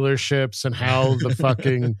Mazda dealerships and how the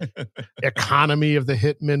fucking economy of the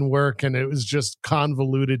hitmen work, and it was just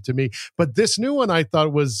convoluted to me. But this new one I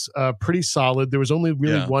thought was pretty solid. There was only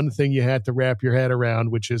really one thing you had to wrap your head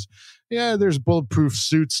around, which is, there's bulletproof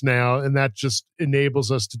suits now, and that just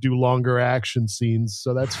enables us to do longer action scenes,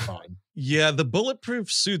 so that's fine. Yeah, the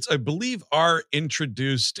bulletproof suits, I believe, are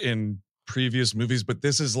introduced in previous movies, but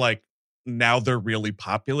this is like, now they're really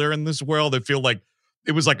popular in this world. I feel like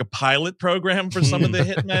it was like a pilot program for some of the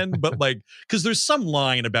hitmen, but like, because there's some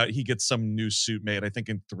line about he gets some new suit made, I think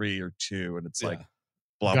in 3 or 2, and it's like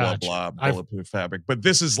blah, blah, blah, bulletproof fabric. But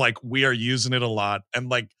this is like, we are using it a lot. And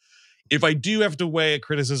like, if I do have to weigh a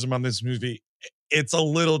criticism on this movie, it's a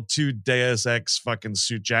little too Deus Ex fucking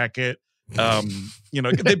suit jacket.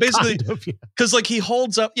 They basically, because like he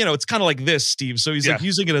holds up, it's kind of like this, Steve. So he's like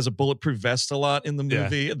using it as a bulletproof vest a lot in the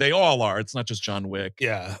movie. Yeah. They all are. It's not just John Wick.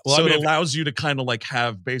 Yeah. Well, so it allows you to kind of like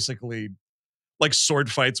have basically like sword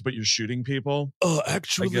fights, but you're shooting people.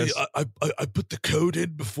 Actually, I put the code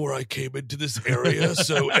in before I came into this area,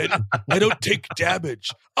 so I don't take damage.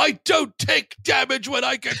 I don't take damage when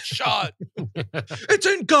I get shot. It's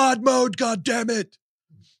in God mode. God damn it.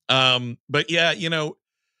 But yeah,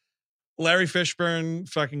 Larry Fishburne,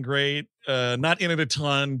 fucking great. Not in it a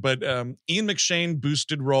ton, but Ian McShane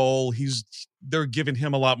boosted role. They're giving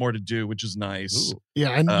him a lot more to do, which is nice. Ooh.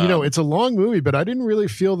 Yeah, and it's a long movie, but I didn't really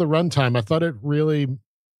feel the runtime. I thought it really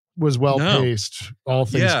was well paced, all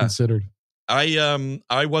things considered.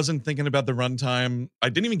 I wasn't thinking about the runtime. I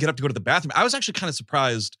didn't even get up to go to the bathroom. I was actually kind of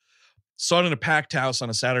surprised. Saw it in a packed house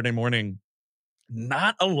on a Saturday morning.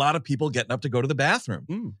 Not a lot of people getting up to go to the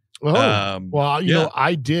bathroom. Well,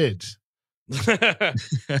 I did.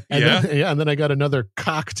 And then I got another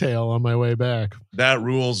cocktail on my way back. That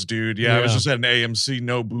rules, dude. Yeah, I was just at an AMC,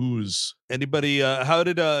 no booze. Anybody? How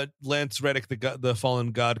did Lance Reddick, the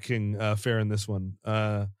fallen God King, fare in this one?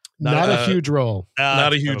 Not a huge role.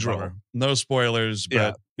 Not a huge role. No spoilers,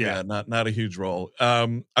 but not a huge role.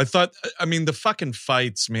 I thought, the fucking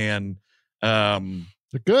fights, man.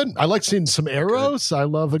 They're good. I like seeing some arrows. I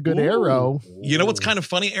love a good arrow. You know what's kind of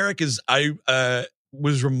funny, Eric, is I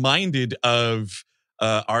was reminded of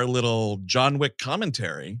our little John Wick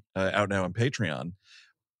commentary out now on Patreon,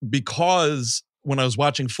 because when I was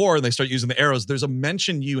watching 4 and they start using the arrows, there's a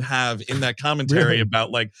mention you have in that commentary about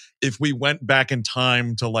like, if we went back in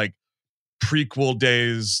time to like prequel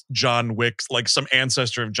days, John Wick, like some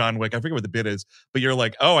ancestor of John Wick, I forget what the bit is, but you're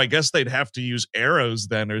like, oh, I guess they'd have to use arrows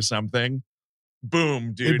then or something.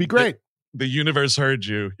 Boom, dude. It'd be great. The universe heard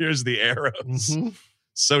you. Here's the arrows. Mm-hmm.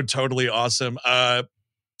 So totally awesome.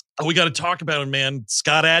 We got to talk about him, man.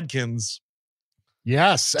 Scott Adkins.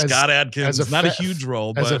 Yes. Scott Adkins. Not a huge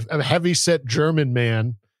role, but as a heavy set German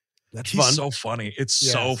man. He's fun. So funny. It's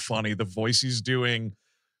so funny. The voice he's doing,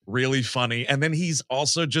 really funny. And then he's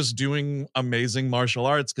also just doing amazing martial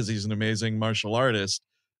arts because he's an amazing martial artist.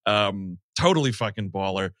 Totally fucking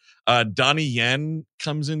baller. Donnie Yen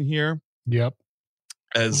comes in here. Yep.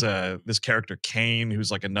 As this character Kane,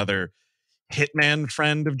 who's like another hitman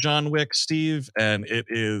friend of John Wick, Steve, and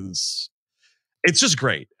it's just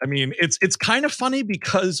great. I mean, it's kind of funny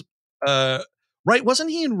because right. Wasn't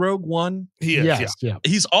he in Rogue One? He is. Yes, Yeah.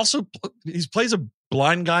 He's also, he plays a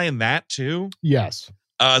blind guy in that too. yes.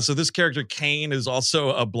 So this character Kane is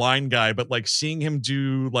also a blind guy, but like seeing him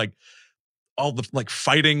do like all the like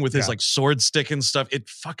fighting with his like sword stick and stuff, it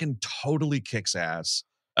fucking totally kicks ass.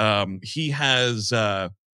 He has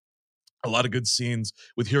a lot of good scenes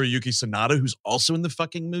with Hiroyuki Sanada, who's also in the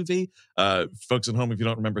fucking movie. Folks at home, if you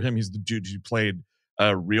don't remember him, he's the dude who played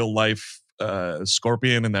real life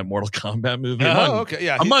Scorpion in that Mortal Kombat movie.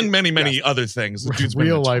 Among many other things. The dude's been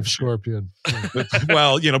Real in a ton life of shit. Scorpion.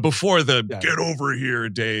 Well, before the get over here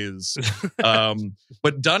days.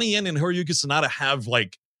 But Donnie Yen and Hiroyuki Sanada have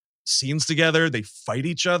like scenes together. They fight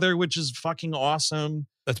each other, which is fucking awesome.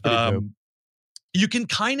 That's pretty dope. You can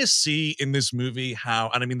kind of see in this movie how,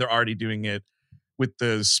 and I mean, they're already doing it with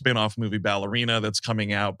the spin-off movie Ballerina that's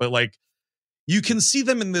coming out, but like, you can see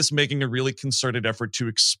them in this making a really concerted effort to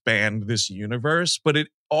expand this universe, but it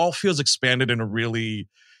all feels expanded in a really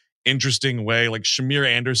interesting way. Like Shamir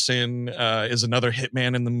Anderson is another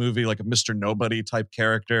hitman in the movie, like a Mr. Nobody type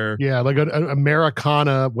character. Yeah, like an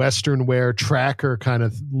Americana Western wear tracker kind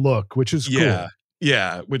of look, which is cool.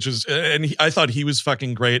 Yeah, which is, and I thought he was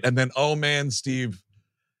fucking great. And then, oh man, Steve,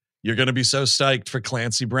 you're going to be so psyched for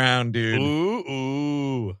Clancy Brown, dude.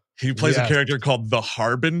 Ooh. He plays a character called the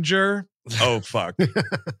Harbinger. Oh, fuck.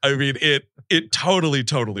 I mean, it totally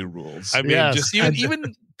rules. I mean, just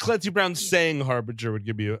even Clancy Brown saying Harbinger would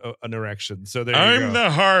give you an erection. So there you go. I'm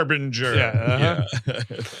the Harbinger. Yeah.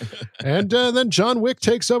 And then John Wick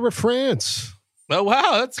takes over France. Oh,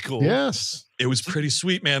 wow. That's cool. Yes. It was pretty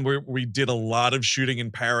sweet, man. We did a lot of shooting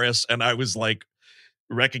in Paris, and I was like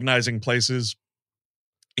recognizing places,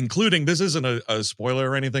 including, this isn't a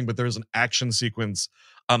spoiler or anything, but there's an action sequence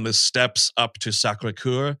on the steps up to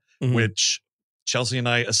Sacré-Cœur, which Chelsea and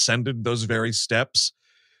I ascended those very steps.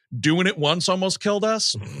 Doing it once almost killed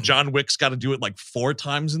us. John Wick's got to do it like 4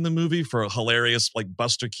 times in the movie for a hilarious, like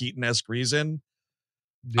Buster Keaton-esque reason.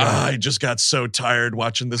 Yeah. I just got so tired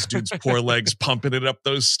watching this dude's poor legs pumping it up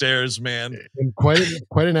those stairs, man. And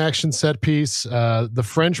quite an action set piece. The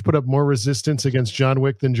French put up more resistance against John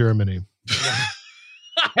Wick than Germany.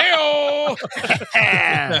 Hey-oh!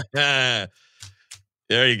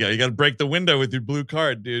 There you go. You got to break the window with your blue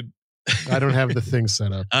card, dude. I don't have the thing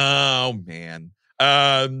set up. Oh, man.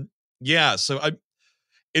 Yeah, so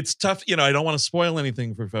it's tough. I don't want to spoil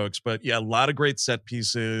anything for folks, but yeah, a lot of great set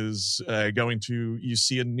pieces. You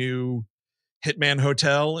see a new Hitman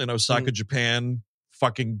Hotel in Osaka, Japan.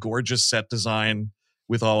 Fucking gorgeous set design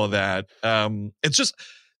with all of that. It's just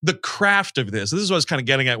the craft of this. This is what I was kind of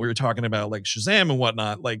getting at. We were talking about like Shazam and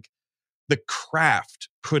whatnot, like the craft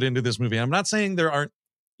put into this movie. I'm not saying there aren't,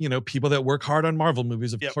 people that work hard on Marvel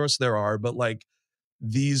movies. Of course there are, but like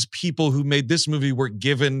these people who made this movie were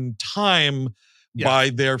given time by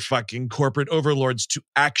their fucking corporate overlords to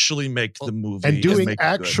actually make the movie and doing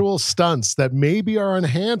actual stunts that maybe are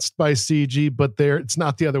enhanced by CG, but it's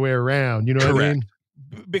not the other way around. You know what I mean?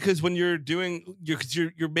 Because when you're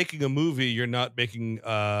you're making a movie, you're not making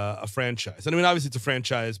a franchise. And I mean, obviously it's a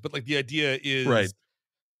franchise, but like the idea is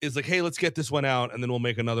is like, hey, let's get this one out, and then we'll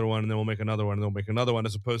make another one, and then we'll make another one, and then we'll make another one,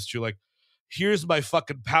 as opposed to like, here's my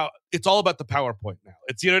fucking power. It's all about the PowerPoint now.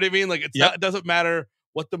 It's, you know what I mean? Like it doesn't matter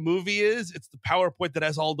what the movie is. It's the PowerPoint that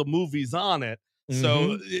has all the movies on it.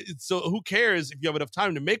 So who cares if you have enough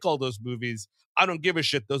time to make all those movies? I don't give a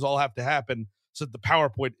shit. Those all have to happen so that the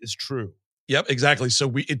PowerPoint is true. Yep, exactly.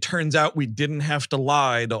 So it turns out we didn't have to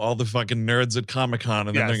lie to all the fucking nerds at Comic-Con,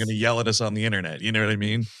 and then they're going to yell at us on the internet. You know what I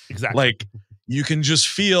mean? Exactly. Like, you can just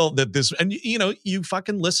feel that this, and you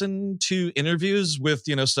fucking listen to interviews with,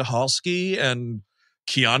 Stahelski and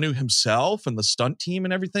Keanu himself and the stunt team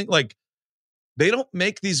and everything. Like, they don't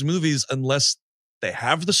make these movies unless they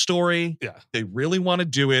have the story. Yeah. They really want to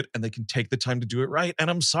do it, and they can take the time to do it right. And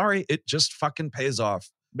I'm sorry, it just fucking pays off.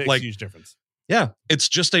 Makes a huge difference. Yeah. It's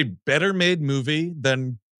just a better made movie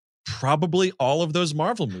than probably all of those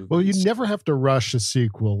Marvel movies. Well, you never have to rush a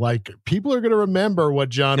sequel. Like, people are going to remember what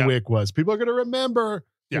John Wick was. People are going to remember,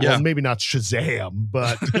 well, maybe not Shazam,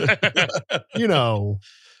 but,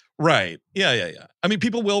 Right. Yeah. I mean,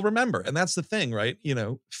 people will remember. And that's the thing, right?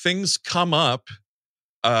 Things come up,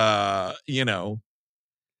 life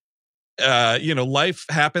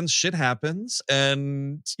happens, shit happens.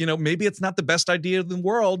 And, maybe it's not the best idea in the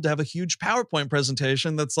world to have a huge PowerPoint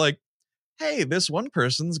presentation that's like, hey, this one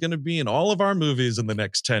person's going to be in all of our movies in the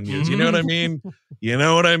next 10 years. You know what I mean?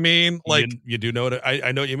 Like, you do know what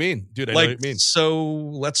I know what you mean, dude. I know what you mean. So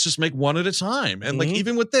let's just make one at a time. And like,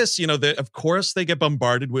 even with this, of course they get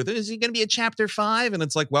bombarded with, is he going to be a chapter 5? And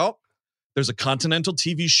it's like, well, there's a Continental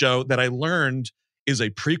TV show that I learned is a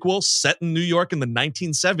prequel set in New York in the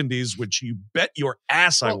 1970s, which you bet your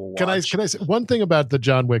ass I will watch. Can I say one thing about the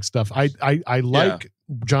John Wick stuff? I like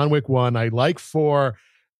John Wick 1. I like 4.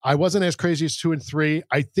 I wasn't as crazy as 2 and 3.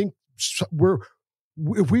 I think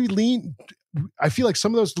I feel like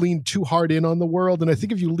some of those lean too hard in on the world. And I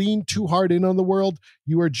think if you lean too hard in on the world,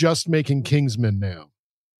 you are just making Kingsman now.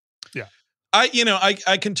 Yeah.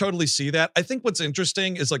 I can totally see that. I think what's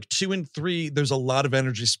interesting is like 2 and 3, there's a lot of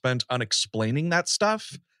energy spent on explaining that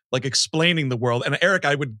stuff, like explaining the world. And Eric,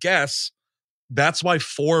 I would guess that's why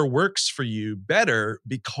 4 works for you better,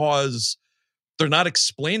 because they're not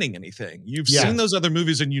explaining anything. You've seen those other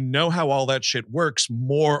movies and you know how all that shit works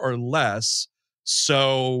more or less.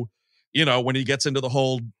 So, when he gets into the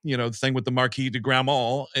whole, thing with the Marquis de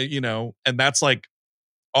Gramont, and that's like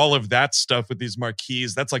all of that stuff with these marquis,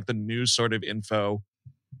 that's like the new sort of info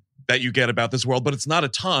that you get about this world, but it's not a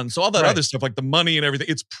ton. So all that other stuff, like the money and everything,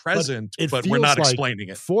 it's present, but we're not explaining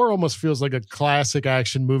it. 4 almost feels like a classic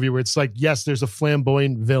action movie where it's like, yes, there's a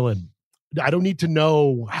flamboyant villain. I don't need to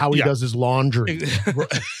know how he does his laundry.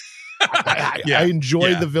 I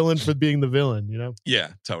enjoy the villain for being the villain,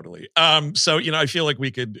 Yeah, totally. So I feel like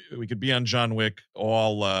we could be on John Wick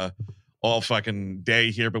all fucking day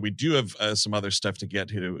here, but we do have some other stuff to get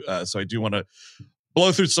to. So I do want to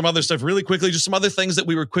blow through some other stuff really quickly. Just some other things that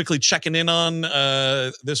we were quickly checking in on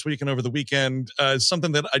this week and over the weekend.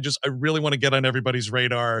 Something that I really want to get on everybody's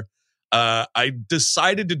radar. I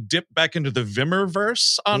decided to dip back into the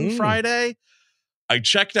Vimmerverse on Friday. I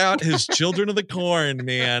checked out his Children of the Corn,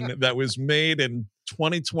 man, that was made in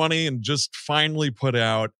 2020 and just finally put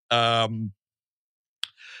out. And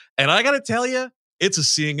I got to tell you, it's a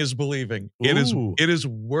seeing is believing. It is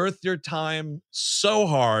worth your time so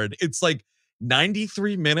hard. It's like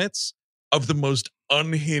 93 minutes of the most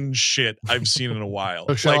unhinged shit I've seen in a while.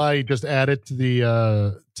 So shall I just add it to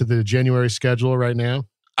the January schedule right now?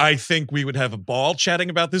 I think we would have a ball chatting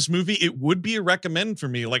about this movie. It would be a recommend for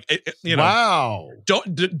me. Like, wow.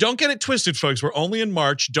 Don't get it twisted, folks. We're only in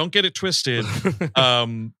March. Don't get it twisted.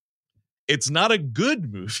 It's not a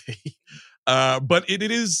good movie, but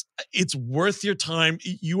it's worth your time.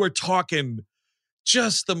 You are talking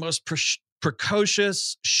just the most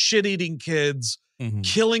precocious, shit-eating kids,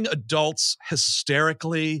 killing adults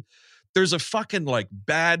hysterically. There's a fucking like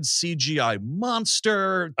bad CGI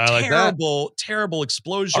monster, terrible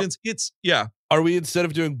explosions. Are we, instead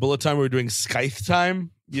of doing bullet time, we're doing scythe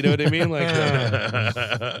time? You know what I mean? Like,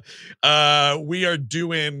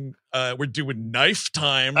 we're doing knife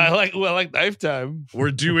time. I like knife time.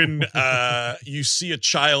 We're doing, you see a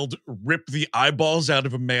child rip the eyeballs out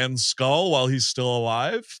of a man's skull while he's still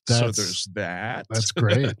alive. So there's that. That's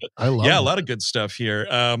great. I love it. A lot of good stuff here.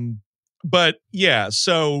 But yeah,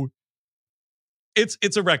 so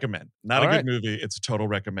it's a recommend, not a good movie. It's a total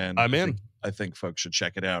recommend. I'm in. I think folks should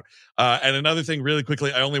check it out. And another thing really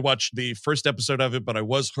quickly, I only watched the first episode of it, but I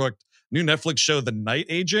was hooked. New Netflix show, The Night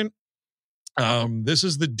Agent. This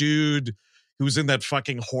is the dude who was in that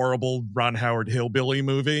fucking horrible Ron Howard Hillbilly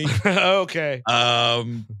movie. Okay.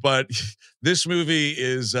 But this movie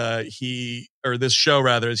is, this show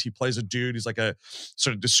rather, is he plays a dude. He's like a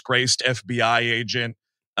sort of disgraced FBI agent.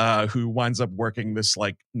 Who winds up working this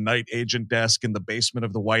like night agent desk in the basement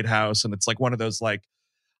of the White House. And it's like one of those, like,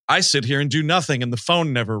 I sit here and do nothing and the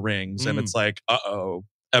phone never rings. And it's like,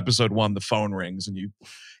 episode 1, the phone rings and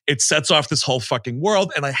it sets off this whole fucking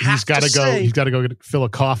world. And he's got to go fill a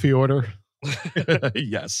coffee order.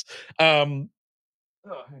 Yes. Hang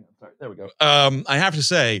on. Sorry. There we go. I have to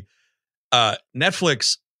say,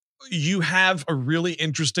 Netflix, you have a really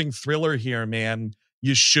interesting thriller here, man.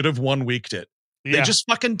 You should have 1 weeked it. They just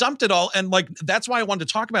fucking dumped it all. And like, that's why I wanted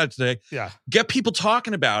to talk about it today. Yeah. Get people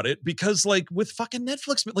talking about it, because like with fucking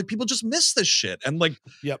Netflix, like people just miss this shit. And like,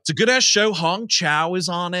 it's a good ass show. Hong Chow is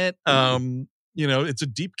on it. It's a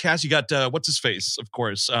deep cast. You got, what's his face? Of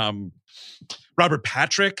course. Robert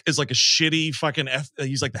Patrick is like a shitty fucking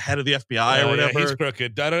he's like the head of the FBI or whatever. Yeah, he's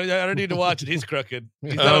crooked. I don't need to watch it. He's crooked.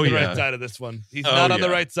 He's not on the right side of this one. He's not on the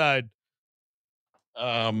right side.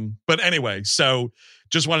 But anyway, so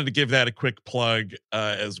just wanted to give that a quick plug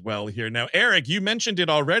as well here. Now, Eric, you mentioned it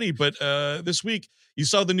already, but this week you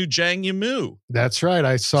saw the new Zhang Yimou. That's right.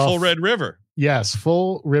 I saw Full Red River. Yes,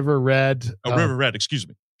 Full River Red. River Red, excuse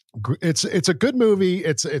me. It's a good movie.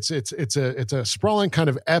 It's a sprawling kind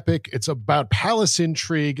of epic. It's about palace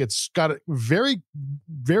intrigue. It's got a very,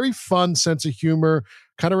 very fun sense of humor.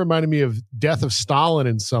 Kind of reminded me of Death of Stalin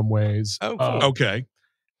in some ways. Oh, cool. Okay.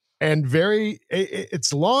 And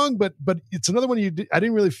it's long, but it's another one I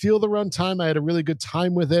didn't really feel the runtime. I had a really good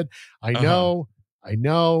time with it. I know.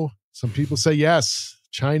 Some people say yes,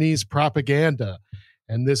 Chinese propaganda,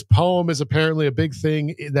 And this poem is apparently a big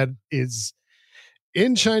thing that is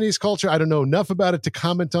in Chinese culture. I don't know enough about it to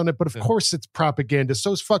comment on it, but of course it's propaganda.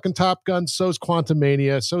 So's fucking Top Gun, so's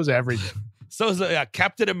Quantumania, so's everything. So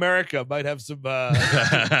Captain America might have some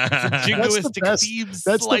jingoistic themes.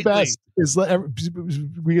 That's slightly. the best.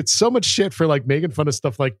 We get so much shit for like making fun of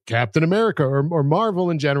stuff like Captain America or Marvel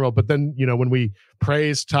in general, but then when we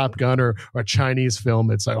praise Top Gun or a Chinese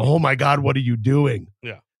film, it's like, oh my god, what are you doing?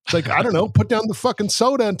 Yeah, it's like, I don't know, put down the fucking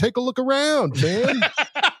soda and take a look around, man.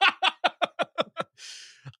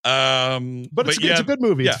 But it's a good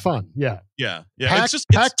movie. Yeah. It's fun. Yeah.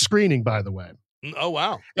 Packed screening, by the way. Oh,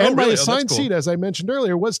 wow. And my really? assigned That's cool. seat, as I mentioned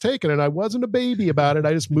earlier, was taken, and I wasn't a baby about it.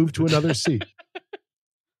 I just moved to another seat.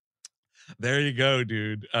 There you go,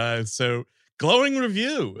 dude. So glowing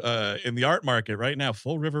review in the art market right now.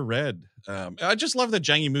 Full River Red. I just love that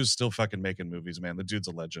Zhang Yimou's still fucking making movies, man. The dude's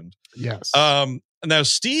a legend. Yes. Now,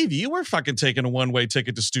 Steve, you were fucking taking a one-way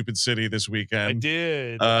ticket to Stupid City this weekend. I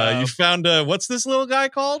did. You found what's this little guy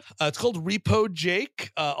called? It's called Repo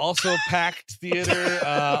Jake. Also packed theater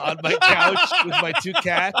on my couch with my 2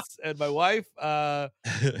 cats and my wife.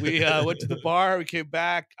 We went to the bar. We came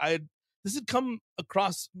back. This had come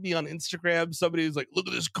across me on Instagram. Somebody was like, look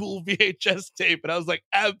at this cool VHS tape. And I was like,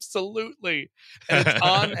 absolutely. And it's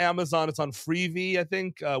on Amazon. It's on Freevee, I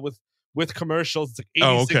think, with commercials. It's like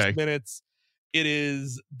 86 minutes. It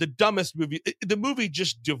is the dumbest movie. The movie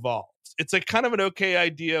just devolves. It's like kind of an okay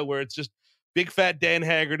idea where it's just big fat Dan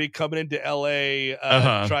Haggerty coming into LA,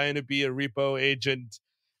 trying to be a repo agent,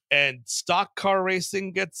 and stock car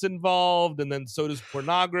racing gets involved, and then so does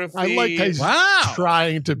pornography. I like how he's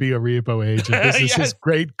trying to be a repo agent. This is his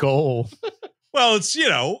great goal. Well,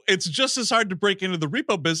 it's just as hard to break into the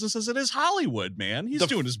repo business as it is Hollywood, man. He's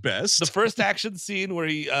doing his best. The first action scene where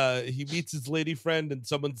he meets his lady friend and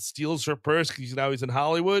someone steals her purse because now he's in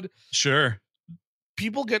Hollywood. Sure.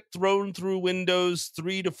 People get thrown through windows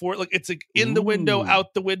 3 to 4. Like it's like in the window,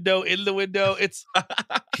 out the window, in the window. It's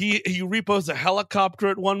he repos a helicopter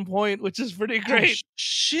at one point, which is pretty great. Oh,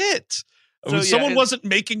 shit. So, someone wasn't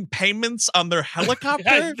making payments on their helicopter?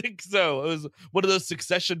 I think so. It was one of those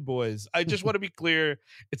Succession boys. I just want to be clear.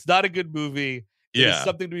 It's not a good movie. It's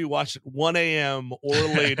something to be watched at 1 a.m. or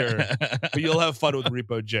later, but you'll have fun with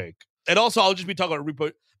Repo Jake. And also, I'll just be talking about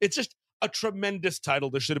Repo. It's just a tremendous title.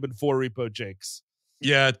 There should have been 4 Repo Jakes.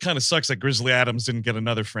 Yeah, it kind of sucks that Grizzly Adams didn't get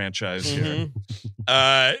another franchise here.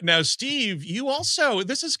 Now, Steve, you also,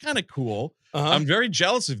 this is kind of cool. I'm very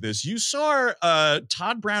jealous of this. You saw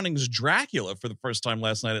Todd Browning's Dracula for the first time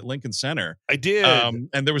last night at Lincoln Center. I did.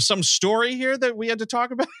 And there was some story here that we had to talk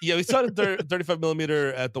about. Yeah, we saw it 35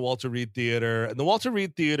 millimeter at the Walter Reed Theater. And the Walter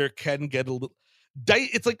Reed Theater can get a little...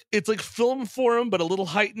 It's like Film Forum, but a little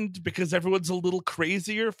heightened because everyone's a little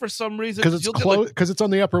crazier for some reason. Because it's close. Because it's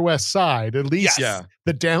on the Upper West Side. At least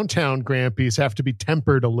the downtown Grampies have to be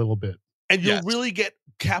tempered a little bit. And you'll really get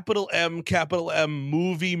capital M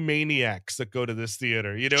movie maniacs that go to this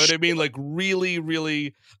theater. You know what I mean? Like really,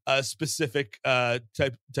 really specific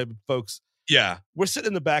type of folks. Yeah, we're sitting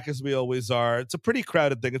in the back as we always are. It's a pretty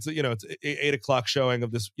crowded thing. It's it's 8 o'clock showing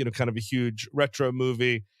of this kind of a huge retro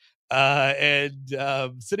movie. And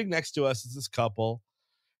sitting next to us is this couple,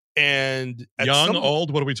 and young,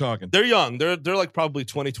 old, what are we talking? They're young. They're like probably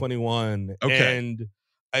 2021. Okay. And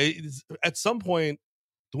at some point,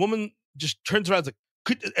 the woman just turns around and is like,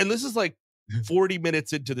 and this is like 40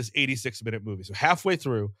 minutes into this 86-minute movie. So halfway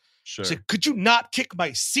through, sure. She's like, could you not kick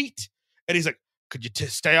my seat? And he's like, could you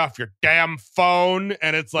stay off your damn phone?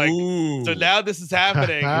 And it's like, so now this is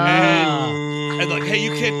happening. and like, hey,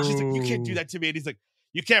 you can't. She's like, you can't do that to me. And he's like,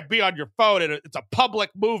 you can't be on your phone, and it's a public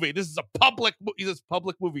movie. This is a public movie. This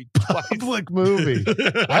public movie. Public movie.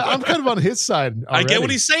 I'm kind of on his side already. I get what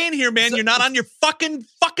he's saying here, man. You're not on your fucking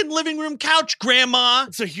living room couch, Grandma.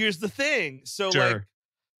 So here's the thing. So like,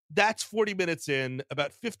 that's 40 minutes in.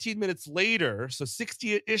 About 15 minutes later, so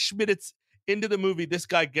 60-ish minutes into the movie, this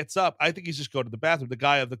guy gets up. I think he's just going to the bathroom. The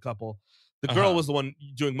guy of the couple. The girl was the one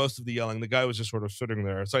doing most of the yelling. The guy was just sort of sitting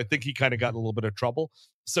there. So I think he kind of got in a little bit of trouble.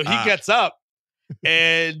 So he gets up.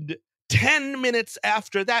 And 10 minutes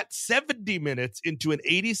after that, 70 minutes into an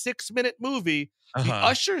 86-minute movie, the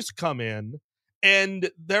ushers come in and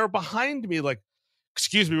they're behind me like,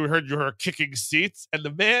 excuse me, we heard you were kicking seats. And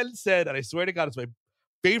the man said, and I swear to God, it's my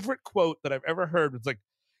favorite quote that I've ever heard. It's like,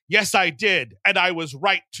 yes, I did. And I was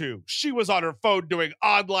right to. She was on her phone doing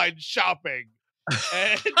online shopping.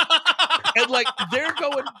 And like, they're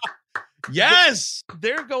going... Yes,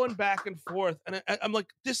 they're going back and forth, and I'm like,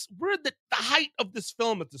 we're at the height of this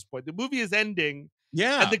film at this point. The movie is ending,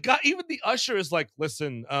 and the guy, even the usher, is like,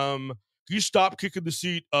 "Listen, can you stop kicking the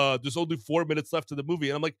seat? There's only 4 minutes left of the movie."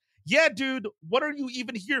 And I'm like, yeah, dude, what are you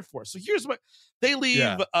even here for? So here's what they leave.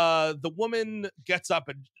 Yeah. The woman gets up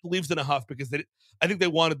and leaves in a huff because I think they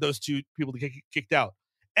wanted those two people to get kicked out.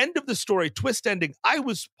 End of the story, twist ending. I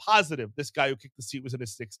was positive this guy who kicked the seat was in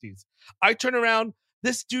his 60s. I turn around,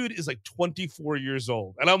 this dude is like 24 years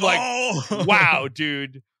old. And I'm like, wow,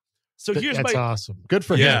 dude. So That's awesome. Good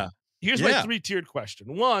for him. Here's my 3-tiered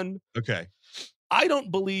question. One, okay, I don't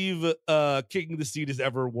believe kicking the seat is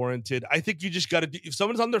ever warranted. I think you just got to do, if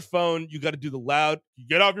someone's on their phone, you got to do the loud,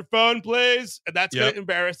 get off your phone, please. And that's going to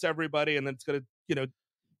embarrass everybody. And then it's going to,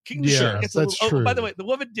 kicking the seat gets that's true. Oh, by the way, the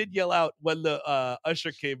woman did yell out when the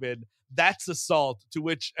usher came in, that's assault, to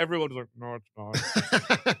which everyone was like, no, it's not.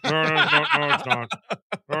 No, it's not.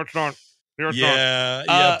 No, it's not.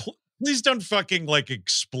 Yeah. Please don't fucking like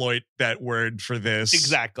exploit that word for this.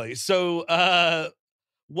 Exactly. So,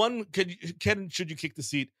 one, should you kick the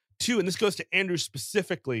seat? Two, and this goes to Andrew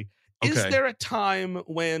specifically, is there a time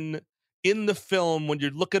when in the film, when you're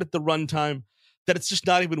looking at the runtime, that it's just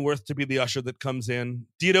not even worth to be the usher that comes in?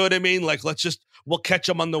 Do you know what I mean? Like, we'll catch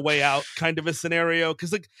them on the way out kind of a scenario.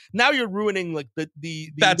 Because like now you're ruining like the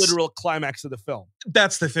literal climax of the film.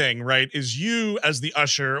 That's the thing, right? Is you as the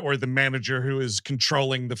usher or the manager who is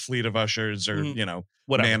controlling the fleet of ushers or,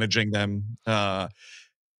 managing them.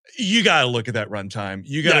 You got to look at that runtime.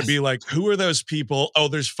 You got to be like, who are those people? Oh,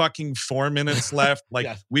 there's fucking 4 minutes left. Like,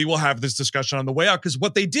 we will have this discussion on the way out. Because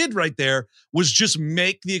what they did right there was just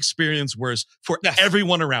make the experience worse for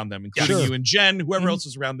everyone around them, including you and Jen, whoever else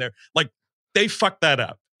is around there. Like, they fucked that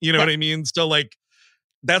up. You know what I mean? So, like,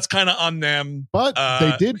 that's kind of on them. But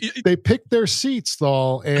they picked their seats,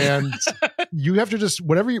 though. And you have to just,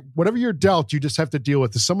 whatever you're dealt, you just have to deal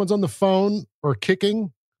with. If someone's on the phone or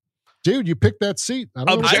kicking, dude, you picked that seat.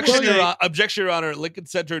 Objection, Your Honor. Lincoln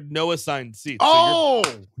Center, no assigned seats. Oh,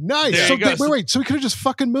 nice. So wait. So we could have just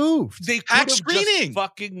fucking moved. They could have just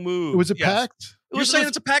fucking moved. Was it packed? You're saying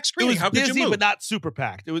it's a packed screening. How could you move? But not super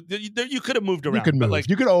packed. You could have moved around. You could move. Like,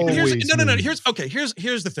 you could always. No. Here's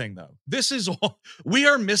the thing, though. This is all. We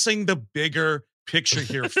are missing the bigger picture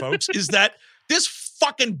here, folks. Is that this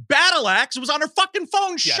fucking battle axe was on her fucking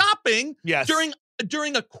phone shopping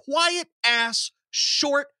during a quiet ass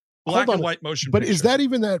short black and white motion but picture.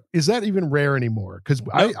 Is that even rare anymore? Because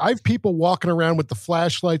I have people walking around with the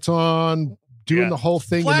flashlights on, doing the whole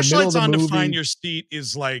thing in the middle of the movie. Flashlights on to find your seat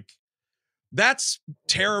is like, that's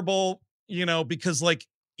terrible, because like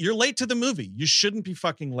you're late to the movie. You shouldn't be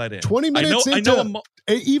fucking let in. 20 minutes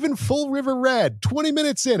even Full River Red, 20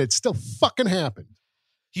 minutes in, it still fucking happened.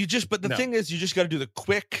 But the thing is, you just got to do the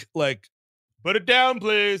quick, like, put it down,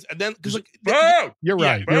 please. And then, because you're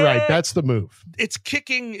right. That's the move. It's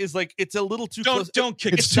kicking is like, it's a little too close. Don't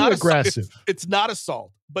kick. It's too aggressive. It's not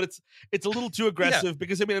assault, but it's a little too aggressive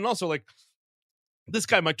because and also like this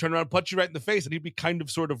guy might turn around and punch you right in the face and he'd be kind of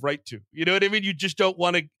sort of right to. You know what I mean? You just don't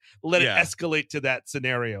want to let it escalate to that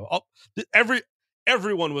scenario.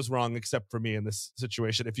 Everyone was wrong except for me in this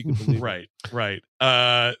situation, if you can believe it. Right.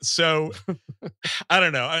 So I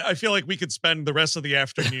don't know. I feel like we could spend the rest of the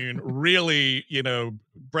afternoon really,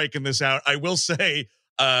 breaking this out. I will say,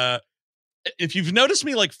 if you've noticed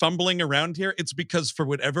me like fumbling around here, it's because for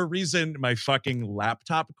whatever reason, my fucking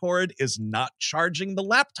laptop cord is not charging the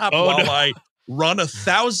laptop I run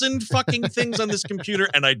 1,000 fucking things on this computer,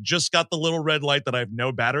 and I just got the little red light that I have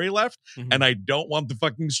no battery left, and I don't want the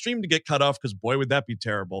fucking stream to get cut off because boy, would that be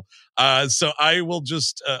terrible. So I will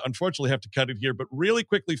just unfortunately have to cut it here. But really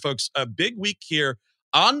quickly, folks, a big week here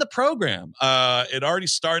on the program. It already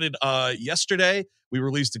started yesterday. We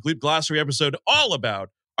released a Gleep Glossary episode all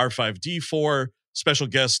about R5D4. Special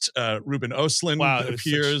guest Ruben Östlund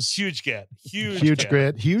appears. Huge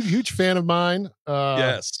fan of mine.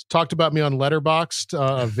 Yes, talked about me on Letterboxd,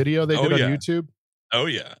 a video they did on YouTube. Oh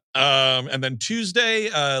yeah. And then Tuesday,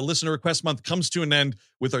 listener request month comes to an end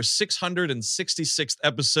with our 666th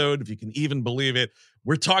episode, if you can even believe it.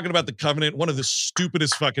 We're talking about The Covenant, one of the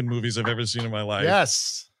stupidest fucking movies I've ever seen in my life.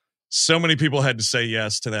 Yes. So many people had to say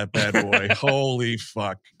yes to that bad boy. Holy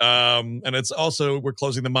fuck. And it's also, we're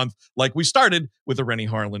closing the month like we started with a Rennie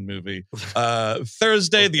Harlan movie.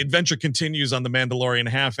 Thursday, the adventure continues on The Mandalorian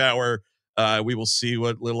half hour. We will see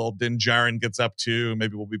what little old Din Djarin gets up to.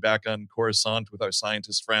 Maybe we'll be back on Coruscant with our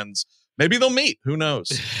scientist friends. Maybe they'll meet. Who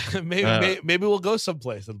knows? maybe we'll go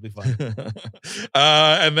someplace. It'll be fun.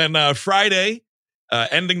 And then Friday,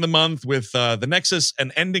 ending the month with the Nexus,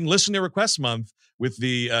 and ending listener request month with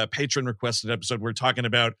the patron requested episode. We're talking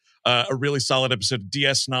about a really solid episode of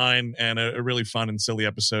DS9 and a really fun and silly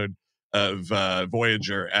episode of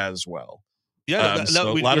Voyager as well. Yeah,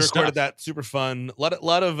 so we recorded stuff. That super fun. A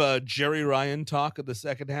lot of Jerry Ryan talk of the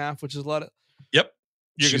second half, which is a lot of. Yep.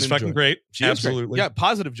 She's gonna fucking enjoy it. great. She is great. Absolutely. Yeah,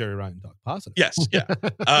 positive Jerry Ryan talk. Positive. Yes.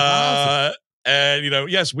 Yeah.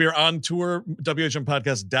 And, yes, we're on tour,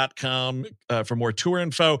 whmpodcast.com for more tour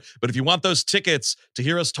info. But if you want those tickets to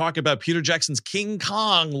hear us talk about Peter Jackson's King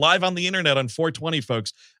Kong live on the internet on 420,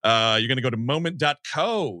 folks, you're going to go to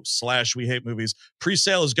moment.co/wehatemovies.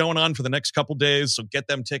 Pre-sale is going on for the next couple days, so get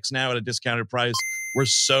them tickets now at a discounted price. We're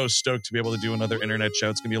so stoked to be able to do another internet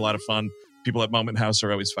show. It's going to be a lot of fun. People at Moment House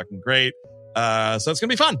are always fucking great. So it's going to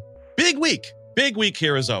be fun. Big week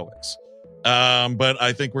here as always. But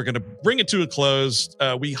I think we're going to bring it to a close.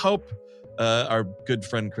 We hope our good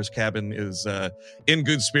friend Chris Cabin is in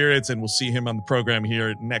good spirits, and we'll see him on the program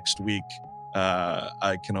here next week.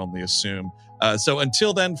 I can only assume. So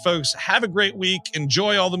until then, folks, have a great week.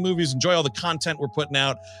 Enjoy all the movies. Enjoy all the content we're putting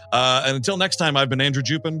out. And until next time, I've been Andrew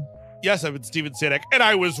Jupin. Yes, I've been Steven Sadek, and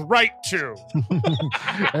I was right too.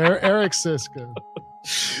 Eric Siska.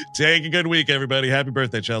 Take a good week, everybody. Happy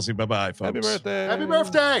birthday, Chelsea. Bye-bye, folks. Happy birthday. Happy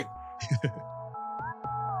birthday.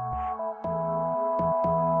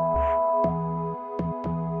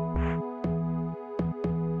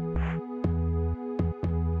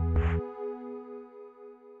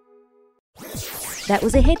 That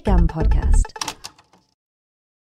was a HeadGum podcast.